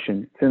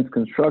construction. Since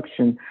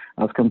construction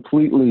has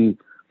completely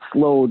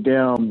slowed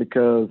down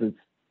because it's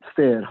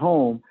stay at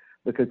home,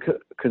 the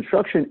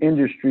construction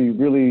industry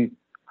really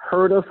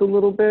hurt us a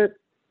little bit.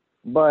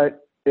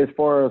 But as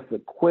far as the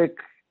quick,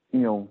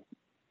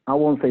 I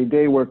won't say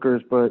day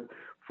workers, but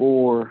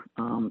for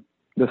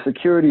the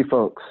security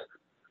folks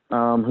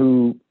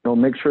who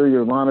make sure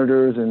your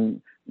monitors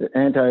and the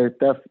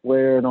anti-theft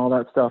wear and all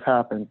that stuff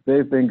happens,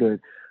 they've been good.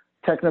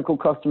 Technical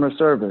customer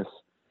service.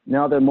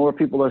 Now that more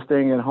people are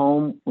staying at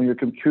home, when your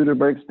computer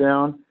breaks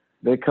down,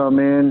 they come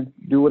in,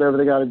 do whatever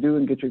they got to do,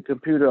 and get your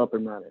computer up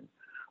and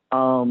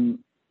running.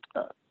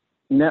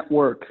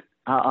 Network,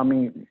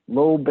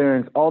 load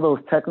bearings, all those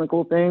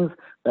technical things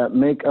that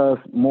make us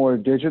more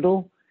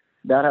digital,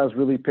 that has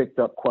really picked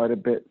up quite a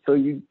bit. So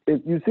you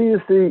see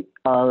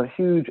a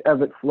huge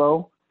ebb and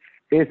flow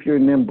if you're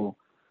nimble.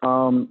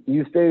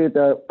 You stated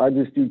that I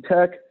just do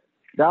tech.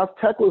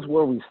 Tech was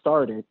where we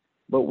started,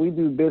 but we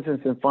do business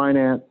and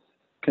finance,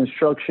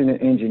 construction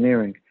and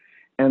engineering.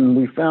 And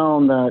I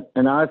found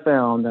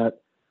that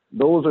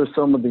those are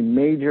some of the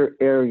major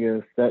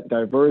areas that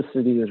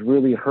diversity is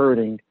really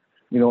hurting,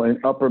 in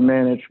upper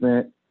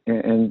management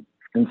and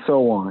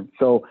so on.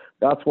 So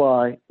that's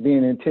why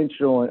being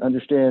intentional and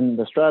understanding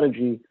the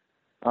strategy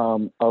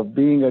of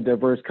being a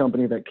diverse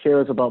company that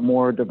cares about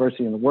more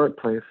diversity in the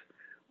workplace,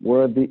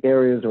 where are the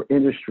areas or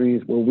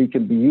industries where we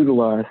can be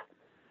utilized,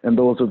 and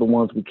those are the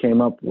ones we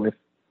came up with.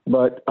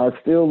 But I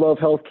still love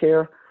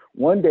healthcare.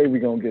 One day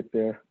we're going to get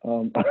there.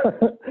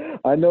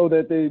 I know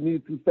that they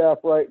need some staff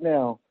right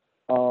now,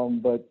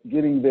 but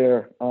getting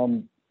there,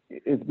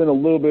 it's been a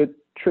little bit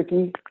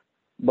tricky,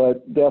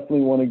 but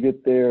definitely want to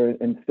get there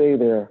and stay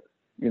there,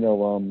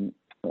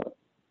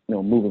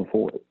 moving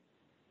forward.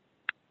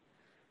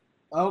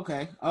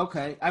 Okay.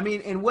 I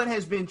mean, and what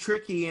has been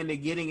tricky into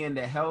getting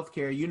into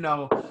healthcare,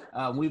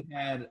 we've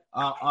had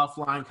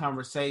offline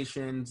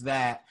conversations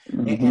that,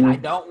 and I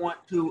don't want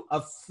to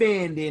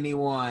offend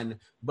anyone,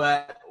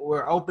 but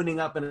we're opening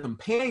up a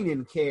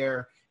companion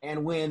care.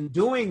 And when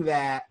doing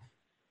that,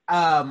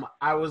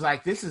 I was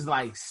like, this is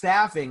like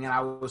staffing. And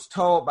I was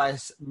told by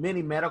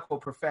many medical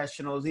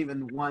professionals,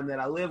 even one that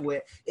I live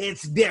with,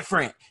 it's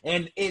different.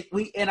 And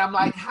I'm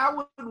like,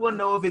 how would one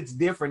know if it's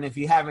different if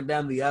you haven't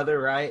done the other,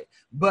 right?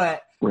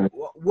 But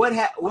what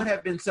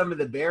have been some of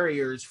the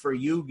barriers for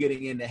you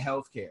getting into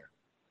healthcare?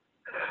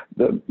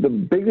 The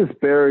biggest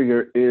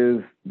barrier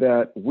is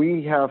that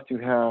we have to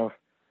have,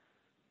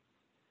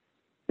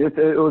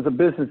 it was a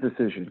business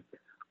decision.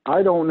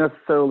 I don't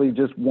necessarily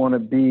just want to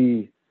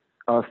be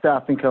a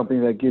staffing company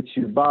that gets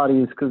you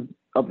bodies, because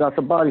that's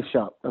a body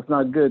shop. That's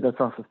not good. That's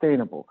not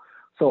sustainable.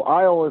 So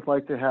I always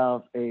like to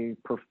have a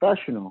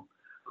professional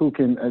who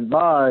can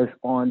advise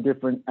on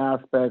different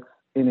aspects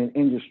in an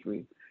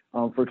industry.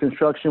 For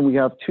construction, we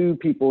have 2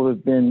 people who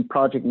have been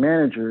project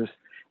managers,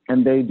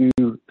 and they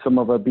do some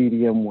of our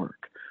BDM work.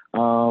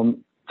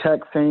 Tech,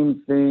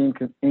 same thing.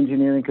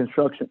 Engineering,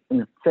 construction,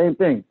 same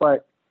thing.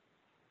 But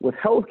with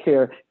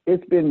healthcare,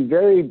 it's been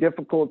very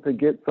difficult to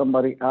get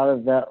somebody out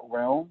of that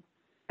realm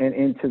and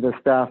into the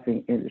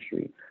staffing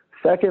industry.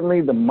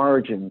 Secondly, the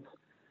margins.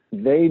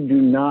 They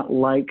do not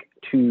like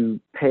to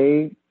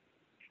pay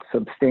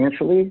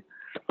substantially.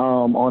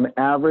 On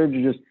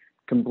average, just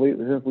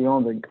completely, since we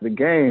own the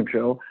game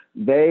show,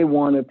 they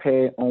want to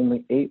pay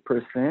only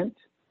 8%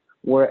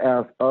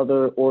 whereas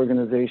other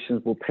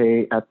organizations will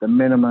pay at the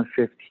minimum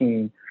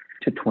 15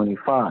 to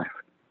 25.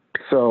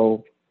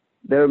 So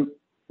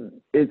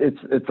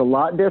it's a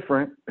lot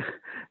different.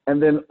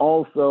 And then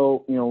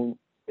also,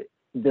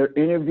 their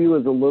interview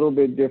is a little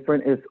bit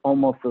different. It's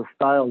almost a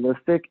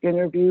stylistic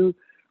interview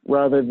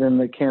rather than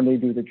the can they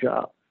do the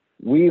job.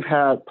 We've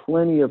had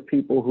plenty of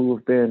people who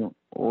have been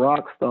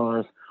rock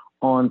stars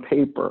on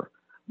paper,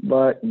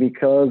 but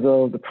because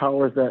of the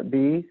powers that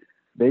be,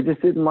 they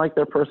just didn't like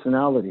their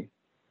personality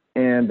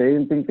and they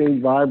didn't think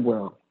they'd vibe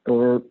well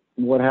or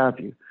what have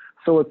you.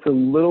 So it's a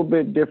little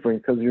bit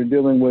different because you're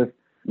dealing with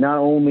not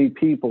only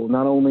people,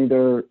 not only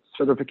their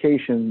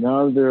certification,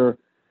 not their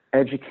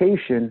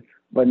education,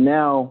 but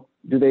now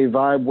do they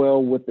vibe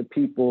well with the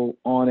people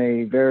on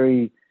a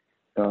very,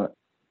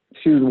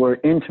 choose the word,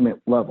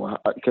 intimate level?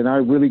 Can I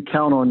really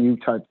count on you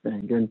type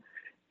thing?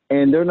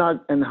 And they're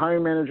not, and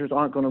hiring managers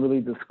aren't going to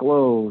really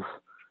disclose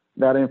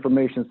that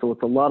information. So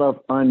it's a lot of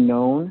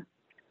unknown,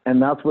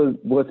 and that's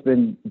what's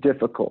been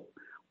difficult.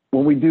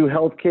 When we do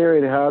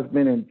healthcare, it has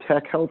been in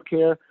tech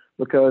healthcare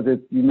because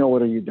it's you know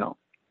it or you don't.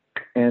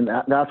 And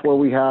that's where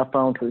we have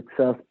found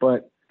success.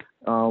 But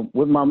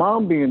with my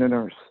mom being a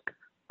nurse,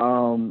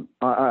 I'm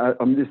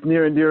just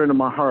near and dear into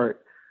my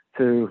heart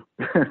to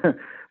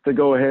to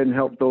go ahead and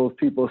help those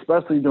people,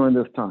 especially during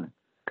this time.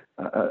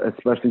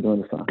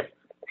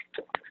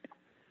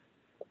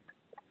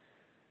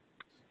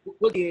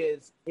 Look,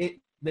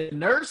 the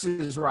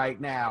nurses right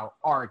now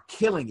are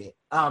killing it.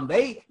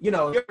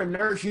 You're a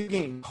nurse, you're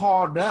getting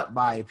called up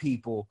by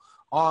people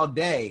all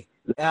day.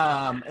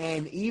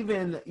 And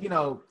even,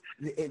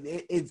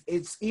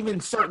 it's even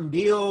certain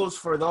deals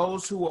for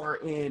those who are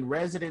in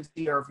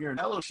residency or if you're in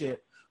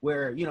fellowship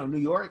where, New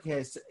York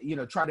has,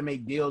 tried to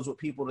make deals with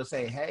people to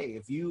say, hey,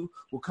 if you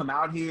will come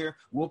out here,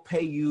 we'll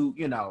pay you,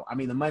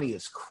 the money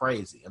is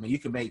crazy. I mean, you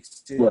can make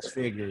six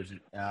figures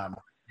now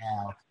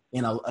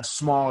in a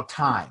small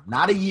time,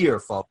 not a year,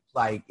 folks,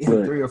 like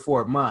in 3 or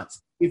 4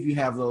 months, if you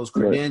have those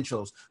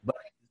credentials. But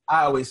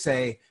I always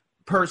say,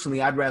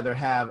 personally, I'd rather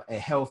have a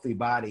healthy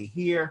body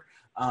here,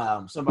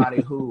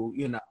 somebody who,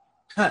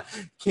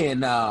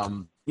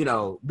 can,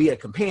 be a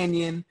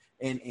companion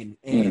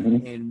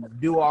and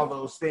do all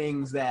those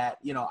things that,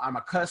 I'm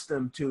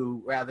accustomed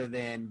to rather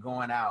than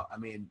going out. I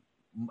mean,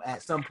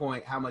 at some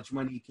point, how much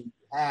money can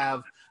you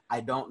have? I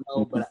don't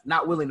know, but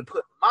not willing to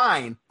put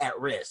mine at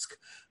risk.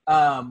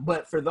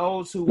 But for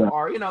those who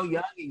are, young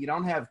and you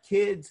don't have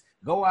kids,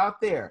 go out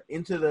there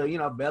into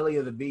the, belly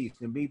of the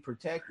beast and be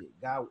protected.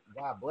 God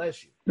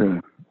bless you.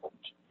 Yeah.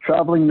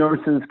 Traveling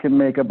nurses can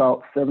make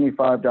about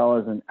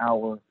 $75 an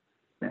hour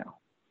now.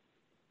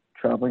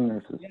 Traveling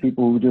nurses,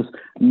 people who just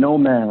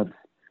nomads,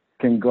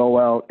 can go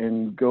out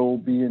and go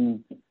be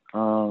in,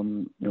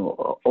 an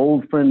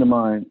old friend of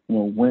mine,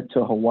 went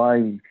to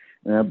Hawaii,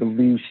 and I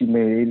believe she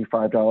made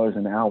 $85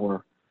 an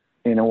hour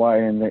in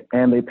Hawaii,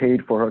 and they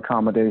paid for her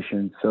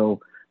accommodation.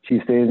 So she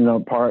stayed in an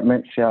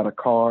apartment. She had a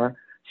car.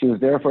 She was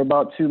there for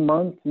about 2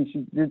 months, and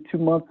she did 2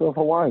 months of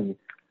Hawaii.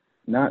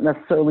 Not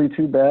necessarily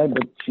too bad,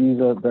 but she's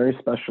a very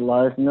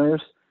specialized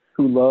nurse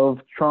who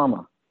loved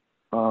trauma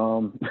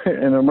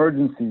and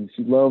emergencies.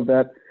 She loved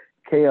that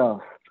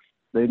chaos.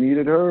 They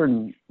needed her,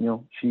 and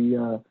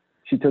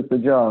she took the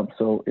job.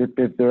 So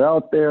if they're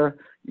out there,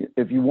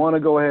 if you want to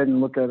go ahead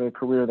and look at a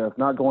career that's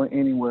not going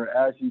anywhere,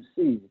 as you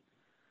see,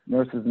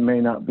 nurses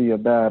may not be a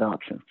bad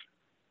option,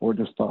 or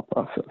just thought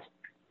process.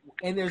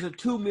 And there's a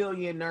 2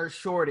 million nurse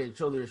shortage,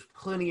 so there's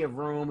plenty of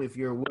room if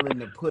you're willing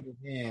to put it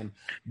in.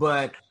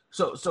 But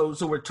so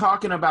we're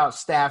talking about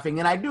staffing,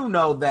 and I do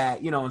know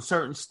that in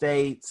certain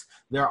states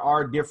there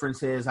are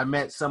differences. I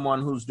met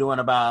someone who's doing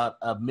about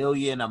 $1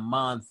 million a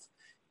month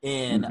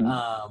in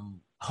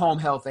home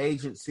health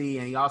agency,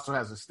 and he also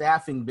has a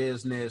staffing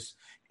business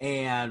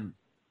and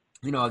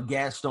a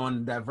guest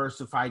on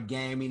Diversified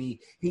Game, and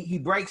he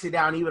breaks it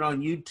down even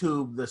on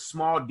YouTube, the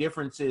small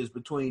differences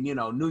between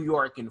New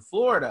York and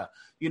Florida.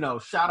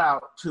 Shout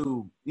out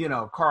to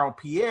Carl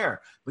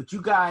Pierre, but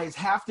you guys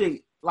have to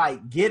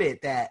get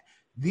it that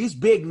these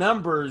big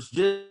numbers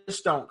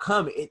just don't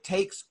come. It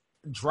takes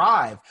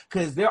drive,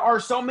 because there are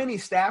so many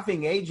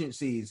staffing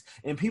agencies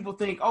and people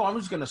think, oh, I'm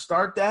just going to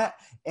start that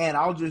and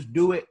I'll just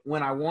do it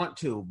when I want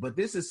to. But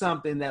this is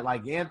something that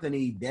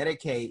Anthony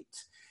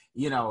dedicates,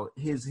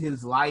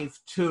 his life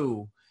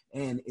to,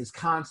 and is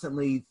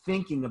constantly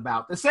thinking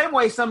about, the same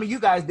way some of you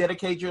guys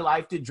dedicate your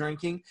life to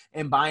drinking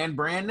and buying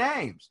brand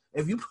names.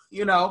 If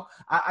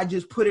I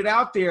just put it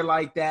out there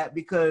like that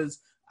because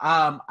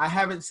I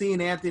haven't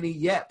seen Anthony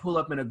yet pull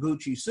up in a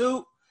Gucci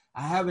suit.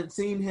 I haven't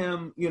seen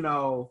him,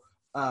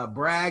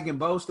 brag and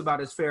boast about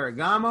his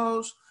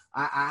Ferragamos.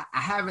 I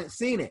haven't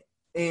seen it.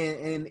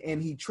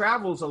 And he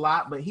travels a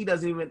lot, but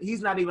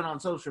he's not even on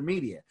social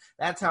media.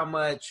 That's how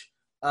much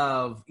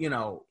of,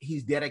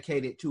 he's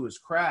dedicated to his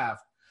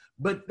craft.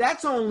 But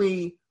that's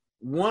only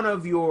one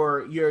of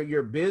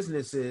your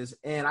businesses.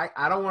 And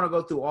I don't want to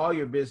go through all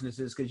your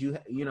businesses because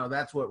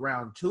that's what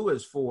round 2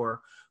 is for.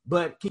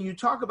 But can you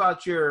talk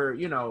about your,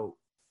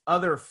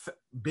 other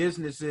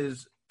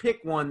businesses?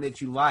 Pick one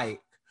that you like.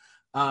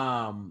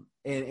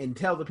 and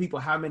tell the people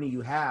how many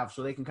you have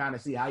so they can kind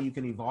of see how you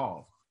can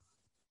evolve.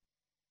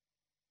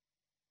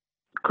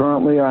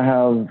 Currently, I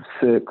have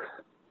 6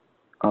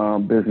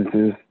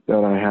 businesses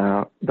that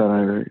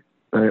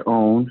I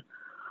own.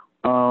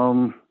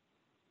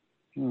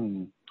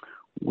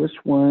 Which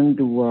one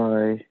do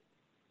I?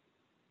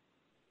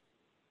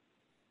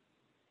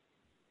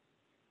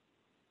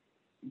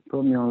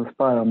 Put me on the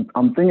spot.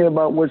 I'm thinking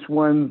about which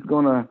one's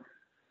gonna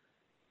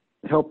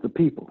help the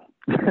people.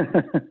 You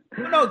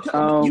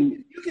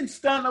can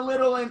stun a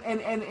little and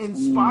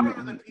inspire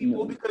the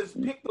people, because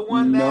pick the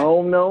one that.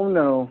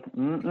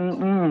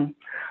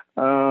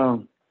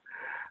 No.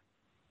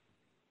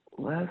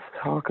 Let's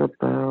talk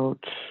about.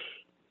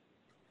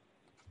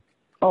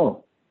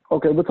 Oh,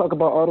 okay. We'll talk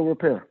about auto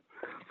repair.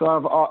 So I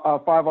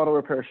have 5 auto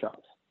repair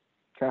shops.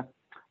 Okay.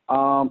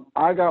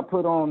 I got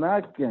put on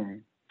that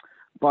game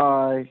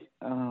by,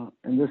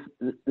 and this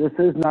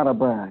is not a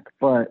brag,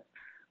 but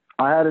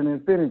I had an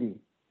Infiniti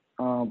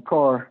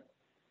car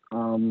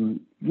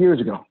years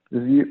ago.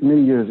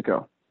 Many years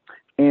ago,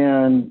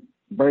 and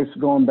brakes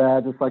were going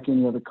bad just like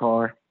any other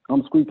car.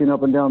 I'm squeaking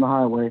up and down the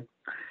highway,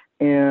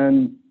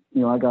 and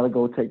I got to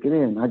go take it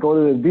in. I go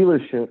to the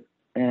dealership,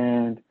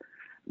 and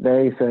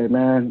they say,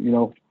 man,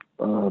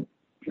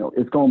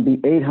 it's going to be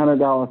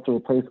 $800 to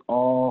replace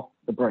all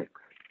the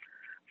brakes.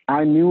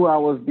 I knew I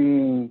was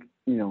being,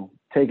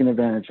 taken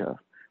advantage of,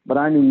 but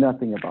I knew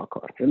nothing about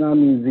cars, and I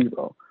mean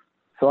zero.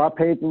 So I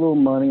paid the little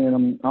money,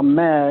 and I'm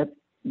mad,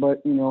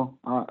 but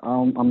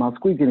I'm not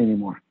squeaking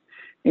anymore.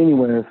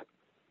 Anyways,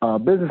 a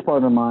business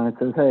partner of mine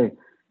says, hey,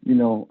 I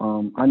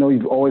know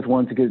you've always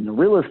wanted to get into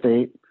real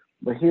estate,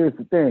 but here's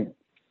the thing.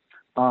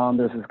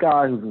 There's this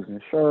guy who's losing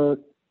his shirt.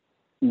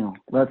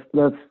 Let's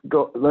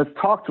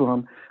talk to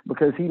him,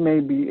 because he may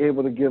be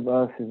able to give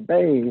us his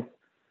base,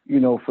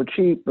 for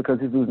cheap, because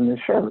he's losing his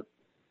shirt.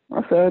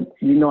 I said,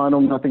 I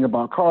know nothing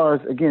about cars.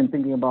 Again,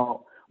 thinking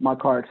about my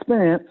car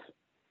expense,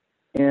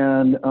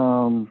 and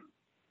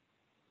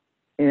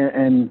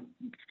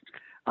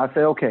I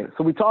say, okay.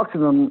 So we talked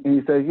to him, and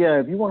he says, yeah,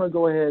 if you want to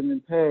go ahead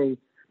and pay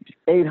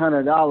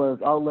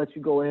 $800, I'll let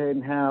you go ahead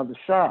and have the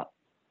shop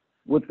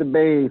with the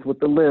base, with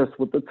the lifts,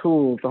 with the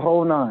tools, the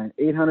whole 9,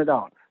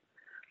 $800.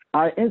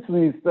 I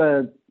instantly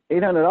said,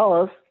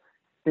 $800,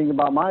 thinking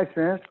about my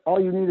expense, all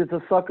you need is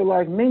a sucker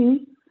like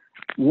me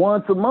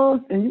once a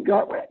month, and you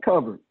got rent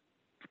covered.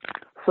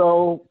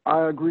 So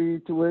I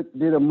agreed to it,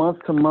 did a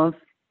month-to-month,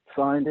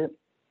 signed it.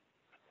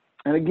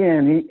 And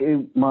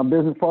again, my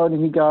business partner,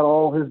 he got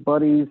all his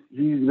buddies.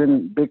 He's been a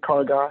big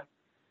car guy.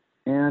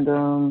 And,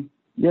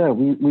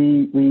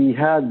 we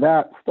had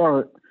that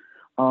start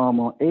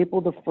on April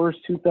the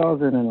 1st,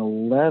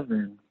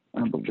 2011,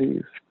 I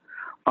believe.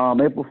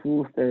 April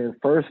Fool's Day,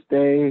 first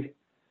day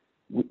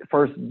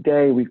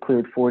we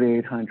cleared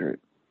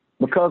 4,800.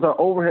 Because our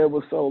overhead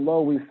was so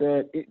low, we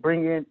said,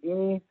 bring in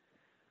any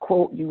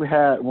quote you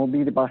had, we'll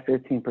beat it by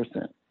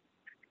 15%.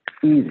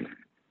 Easy.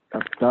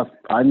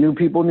 I knew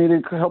people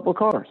needed help with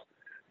cars.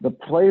 The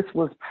place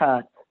was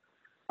packed.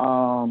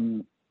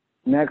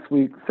 Next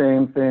week,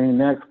 same thing.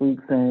 Next week,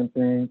 same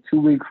thing.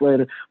 2 weeks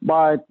later,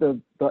 by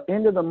the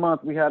end of the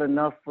month, we had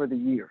enough for the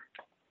year.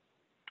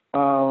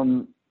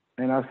 And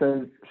I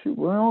said, shoot,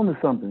 we're on to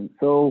something.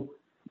 So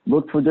I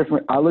looked for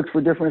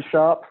different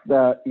shops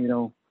that,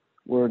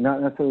 were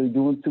not necessarily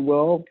doing too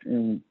well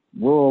in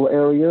rural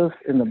areas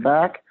in the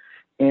back,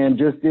 and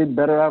just did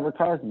better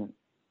advertisement.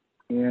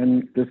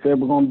 And just said,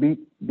 we're going to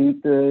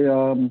beat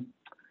the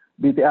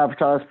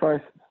advertised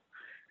prices.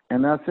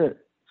 And that's it.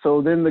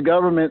 So then the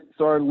government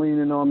started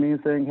leaning on me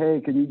and saying,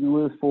 hey, can you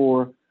do this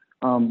for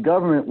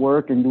government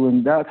work and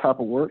doing that type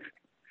of work?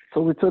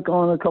 So we took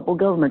on a couple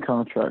government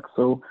contracts.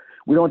 So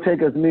we don't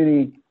take as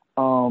many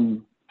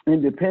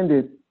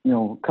independent,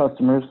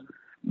 customers,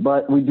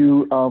 but we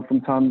do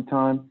from time to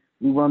time.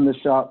 We run the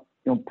shop,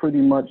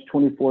 pretty much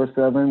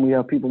 24/7. We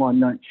have people on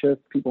night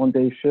shift, people on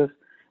day shift,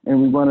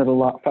 and we run it a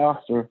lot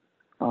faster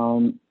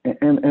and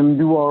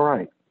do all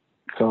right.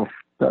 So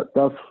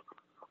that's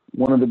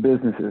one of the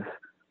businesses.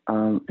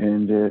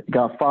 And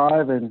got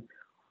 5, and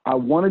I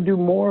want to do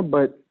more,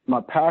 but my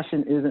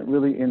passion isn't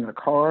really in the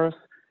cars,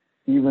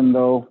 even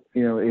though,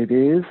 it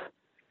is.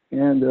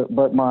 And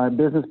but my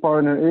business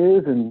partner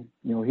is, and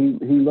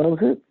he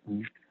loves it.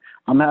 And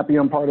I'm happy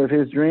I'm part of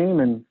his dream,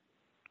 and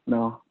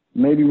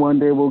maybe one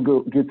day we'll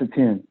go get to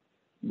 10,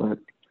 but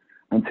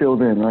until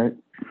then, right?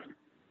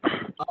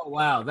 Oh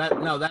wow,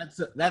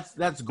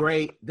 that's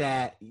great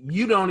that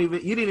you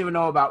didn't even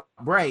know about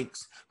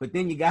brakes, but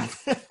then you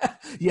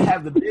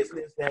have the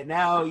business that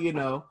now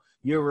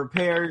your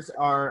repairs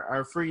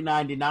are free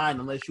 99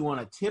 unless you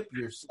want to tip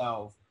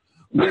yourself.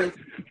 With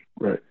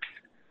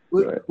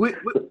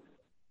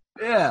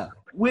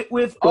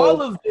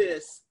all of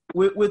this,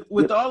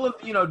 with all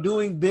of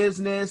doing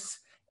business,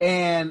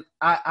 and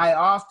I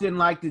often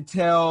like to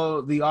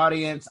tell the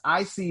audience,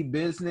 I see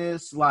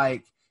business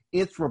like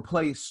it's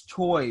replaced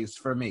toys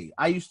for me.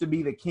 I used to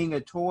be the king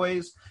of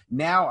toys.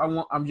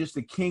 Now I'm just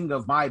the king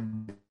of my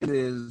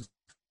business.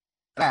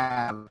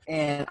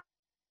 And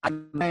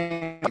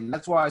And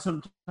that's why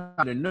sometimes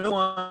the new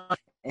one,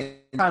 and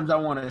sometimes I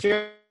want to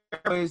share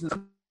ways, and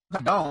sometimes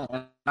I don't.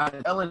 And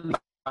I'm telling you,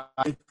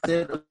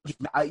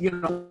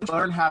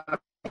 learn how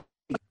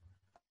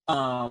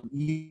to,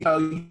 you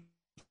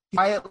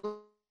quietly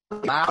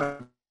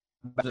loud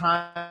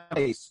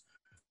time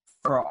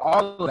for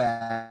all of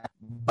that,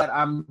 but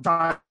I'm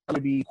trying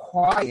to be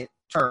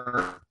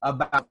quieter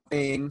about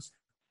things,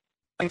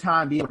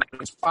 time be able to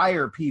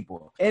inspire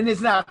people. And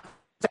it's not,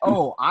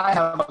 oh, I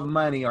have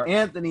money or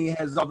Anthony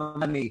has all the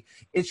money.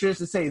 It's just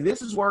to say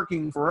this is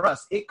working for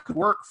us. It could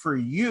work for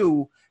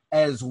you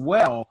as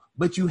well,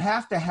 but you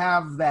have to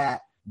have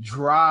that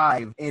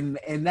drive, and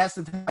that's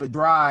the type of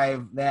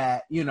drive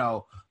that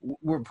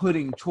we're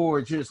putting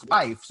towards just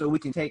life, so we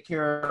can take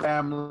care of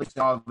families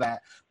and all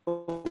that.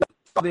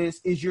 This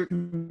is your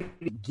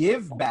community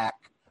give back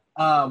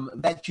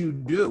that you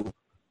do,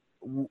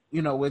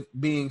 with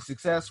being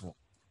successful.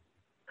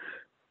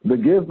 The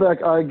give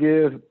back I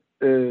give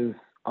is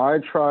I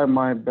try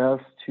my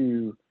best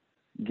to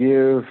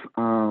give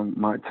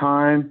my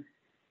time,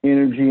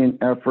 energy, and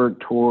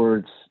effort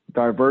towards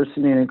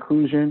diversity and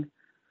inclusion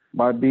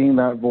by being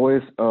that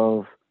voice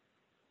of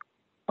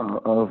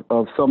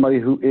somebody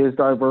who is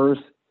diverse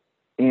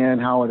and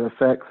how it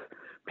affects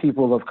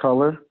people of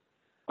color.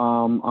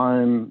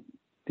 I'm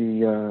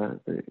the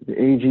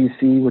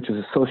AGC, which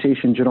is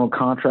Association General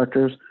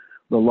Contractors,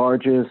 the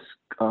largest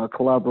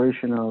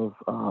collaboration of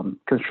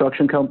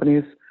construction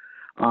companies.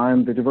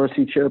 I'm the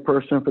diversity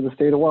chairperson for the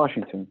state of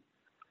Washington.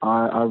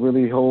 I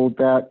really hold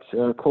that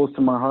close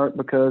to my heart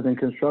because in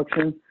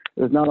construction,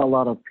 there's not a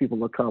lot of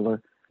people of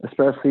color,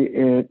 especially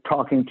in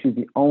talking to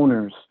the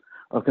owners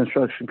of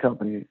construction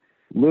companies.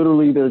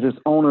 Literally, they're just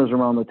owners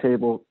around the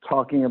table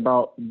talking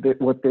about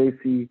what they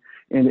see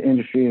in the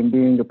industry and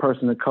being the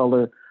person of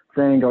color,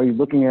 saying, are you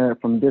looking at it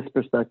from this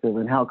perspective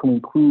and how can we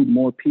include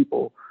more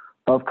people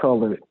of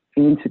color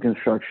into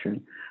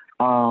construction?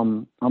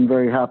 I'm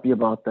very happy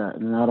about that,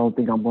 and I don't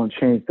think I'm going to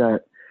change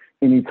that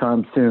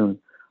anytime soon.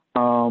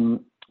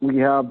 We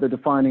have the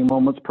Defining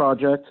Moments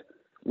Project,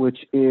 which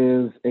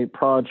is a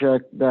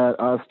project that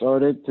I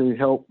started to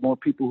help more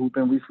people who've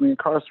been recently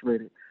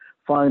incarcerated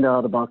find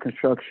out about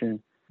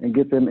construction and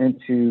get them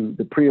into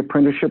the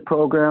pre-apprenticeship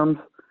programs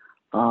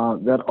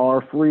that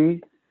are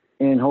free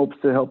in hopes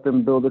to help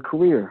them build a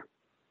career.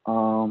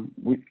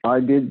 I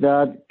did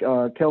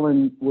that.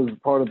 Kellen was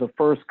part of the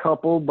first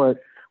couple, but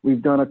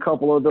we've done a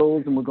couple of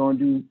those, and we're going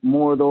to do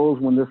more of those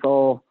when this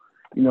all,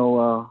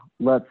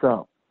 lets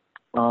up.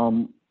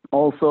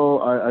 Also,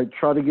 I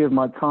try to give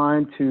my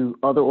time to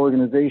other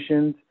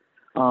organizations,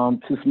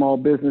 to small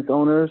business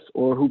owners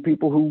or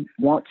people who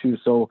want to.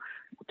 So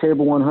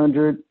Table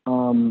 100,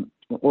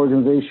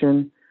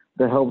 organization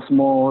that helps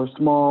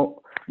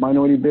small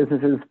minority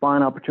businesses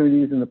find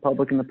opportunities in the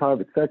public and the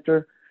private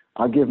sector.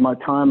 I give my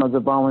time as a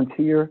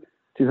volunteer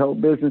to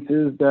help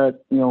businesses that,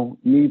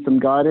 need some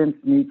guidance,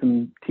 need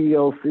some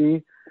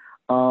TLC,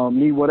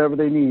 need whatever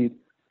they need.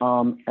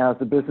 As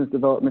a business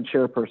development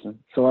chairperson.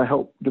 So I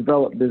help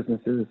develop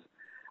businesses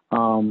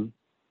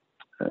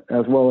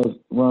as well as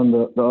run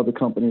the other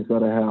companies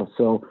that I have.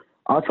 So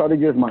I try to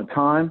give my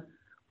time.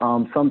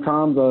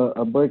 Sometimes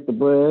I break the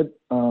bread,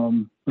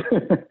 for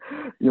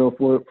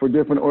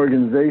different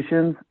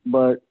organizations.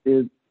 But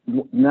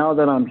now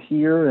that I'm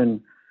here and,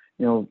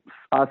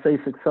 I say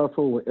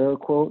successful with air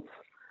quotes,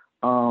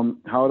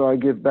 how do I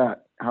give back?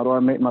 How do I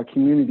make my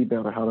community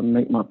better? How to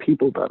make my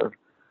people better?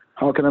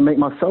 How can I make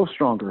myself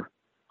stronger?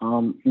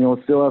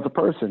 Still as a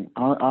person,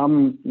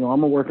 I'm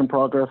a work in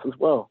progress as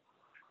well.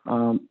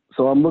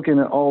 So I'm looking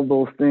at all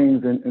those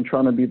things and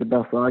trying to be the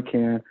best that I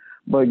can,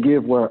 but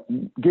give where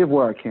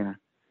I can.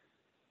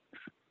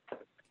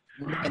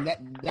 And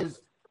that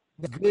is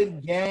a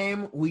good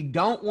game. We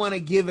don't want to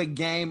give a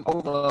game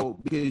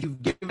overload because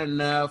you've given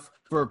enough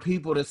for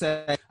people to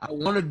say, I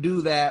want to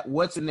do that.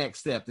 What's the next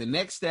step? The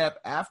next step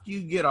after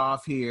you get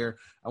off here,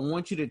 I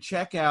want you to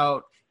check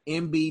out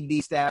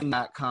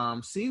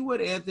mbdstaffing.com, see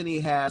what Anthony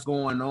has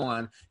going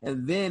on,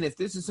 and then if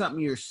this is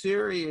something you're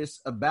serious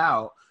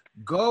about,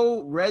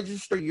 go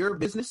register your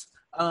business.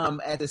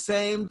 At the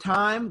same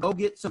time, go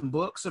get some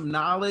books, some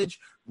knowledge,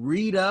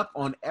 read up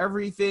on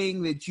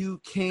everything that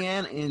you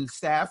can in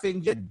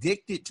staffing, get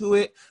addicted to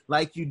it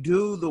like you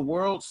do the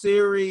World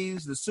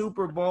Series, the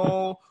Super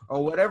Bowl,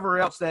 or whatever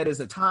else that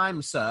is a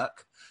time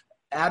suck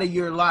out of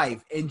your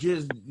life, and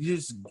just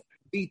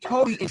be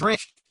totally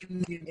entrenched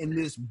in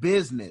this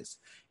business.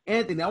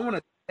 Anthony, I want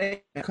to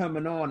thank you for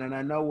coming on, and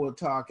I know we'll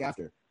talk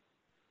after.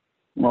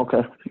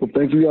 Okay. Well,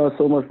 thank you guys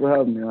so much for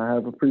having me. I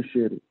have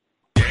appreciated it.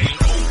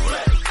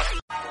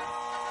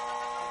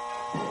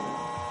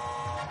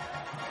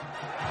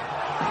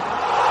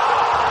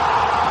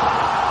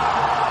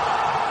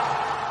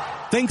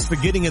 Thanks for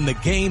getting in the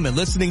game and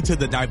listening to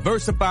the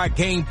Diversified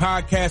Game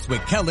Podcast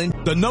with Kellen,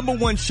 the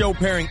 #1 show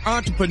pairing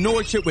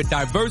entrepreneurship with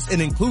diverse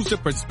and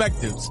inclusive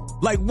perspectives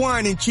like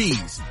wine and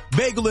cheese,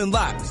 bagel and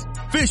lox,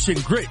 fish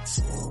and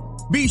grits.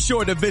 Be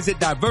sure to visit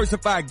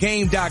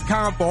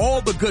diversifiedgame.com for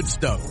all the good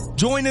stuff.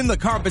 Join in the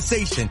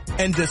conversation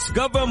and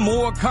discover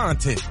more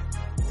content.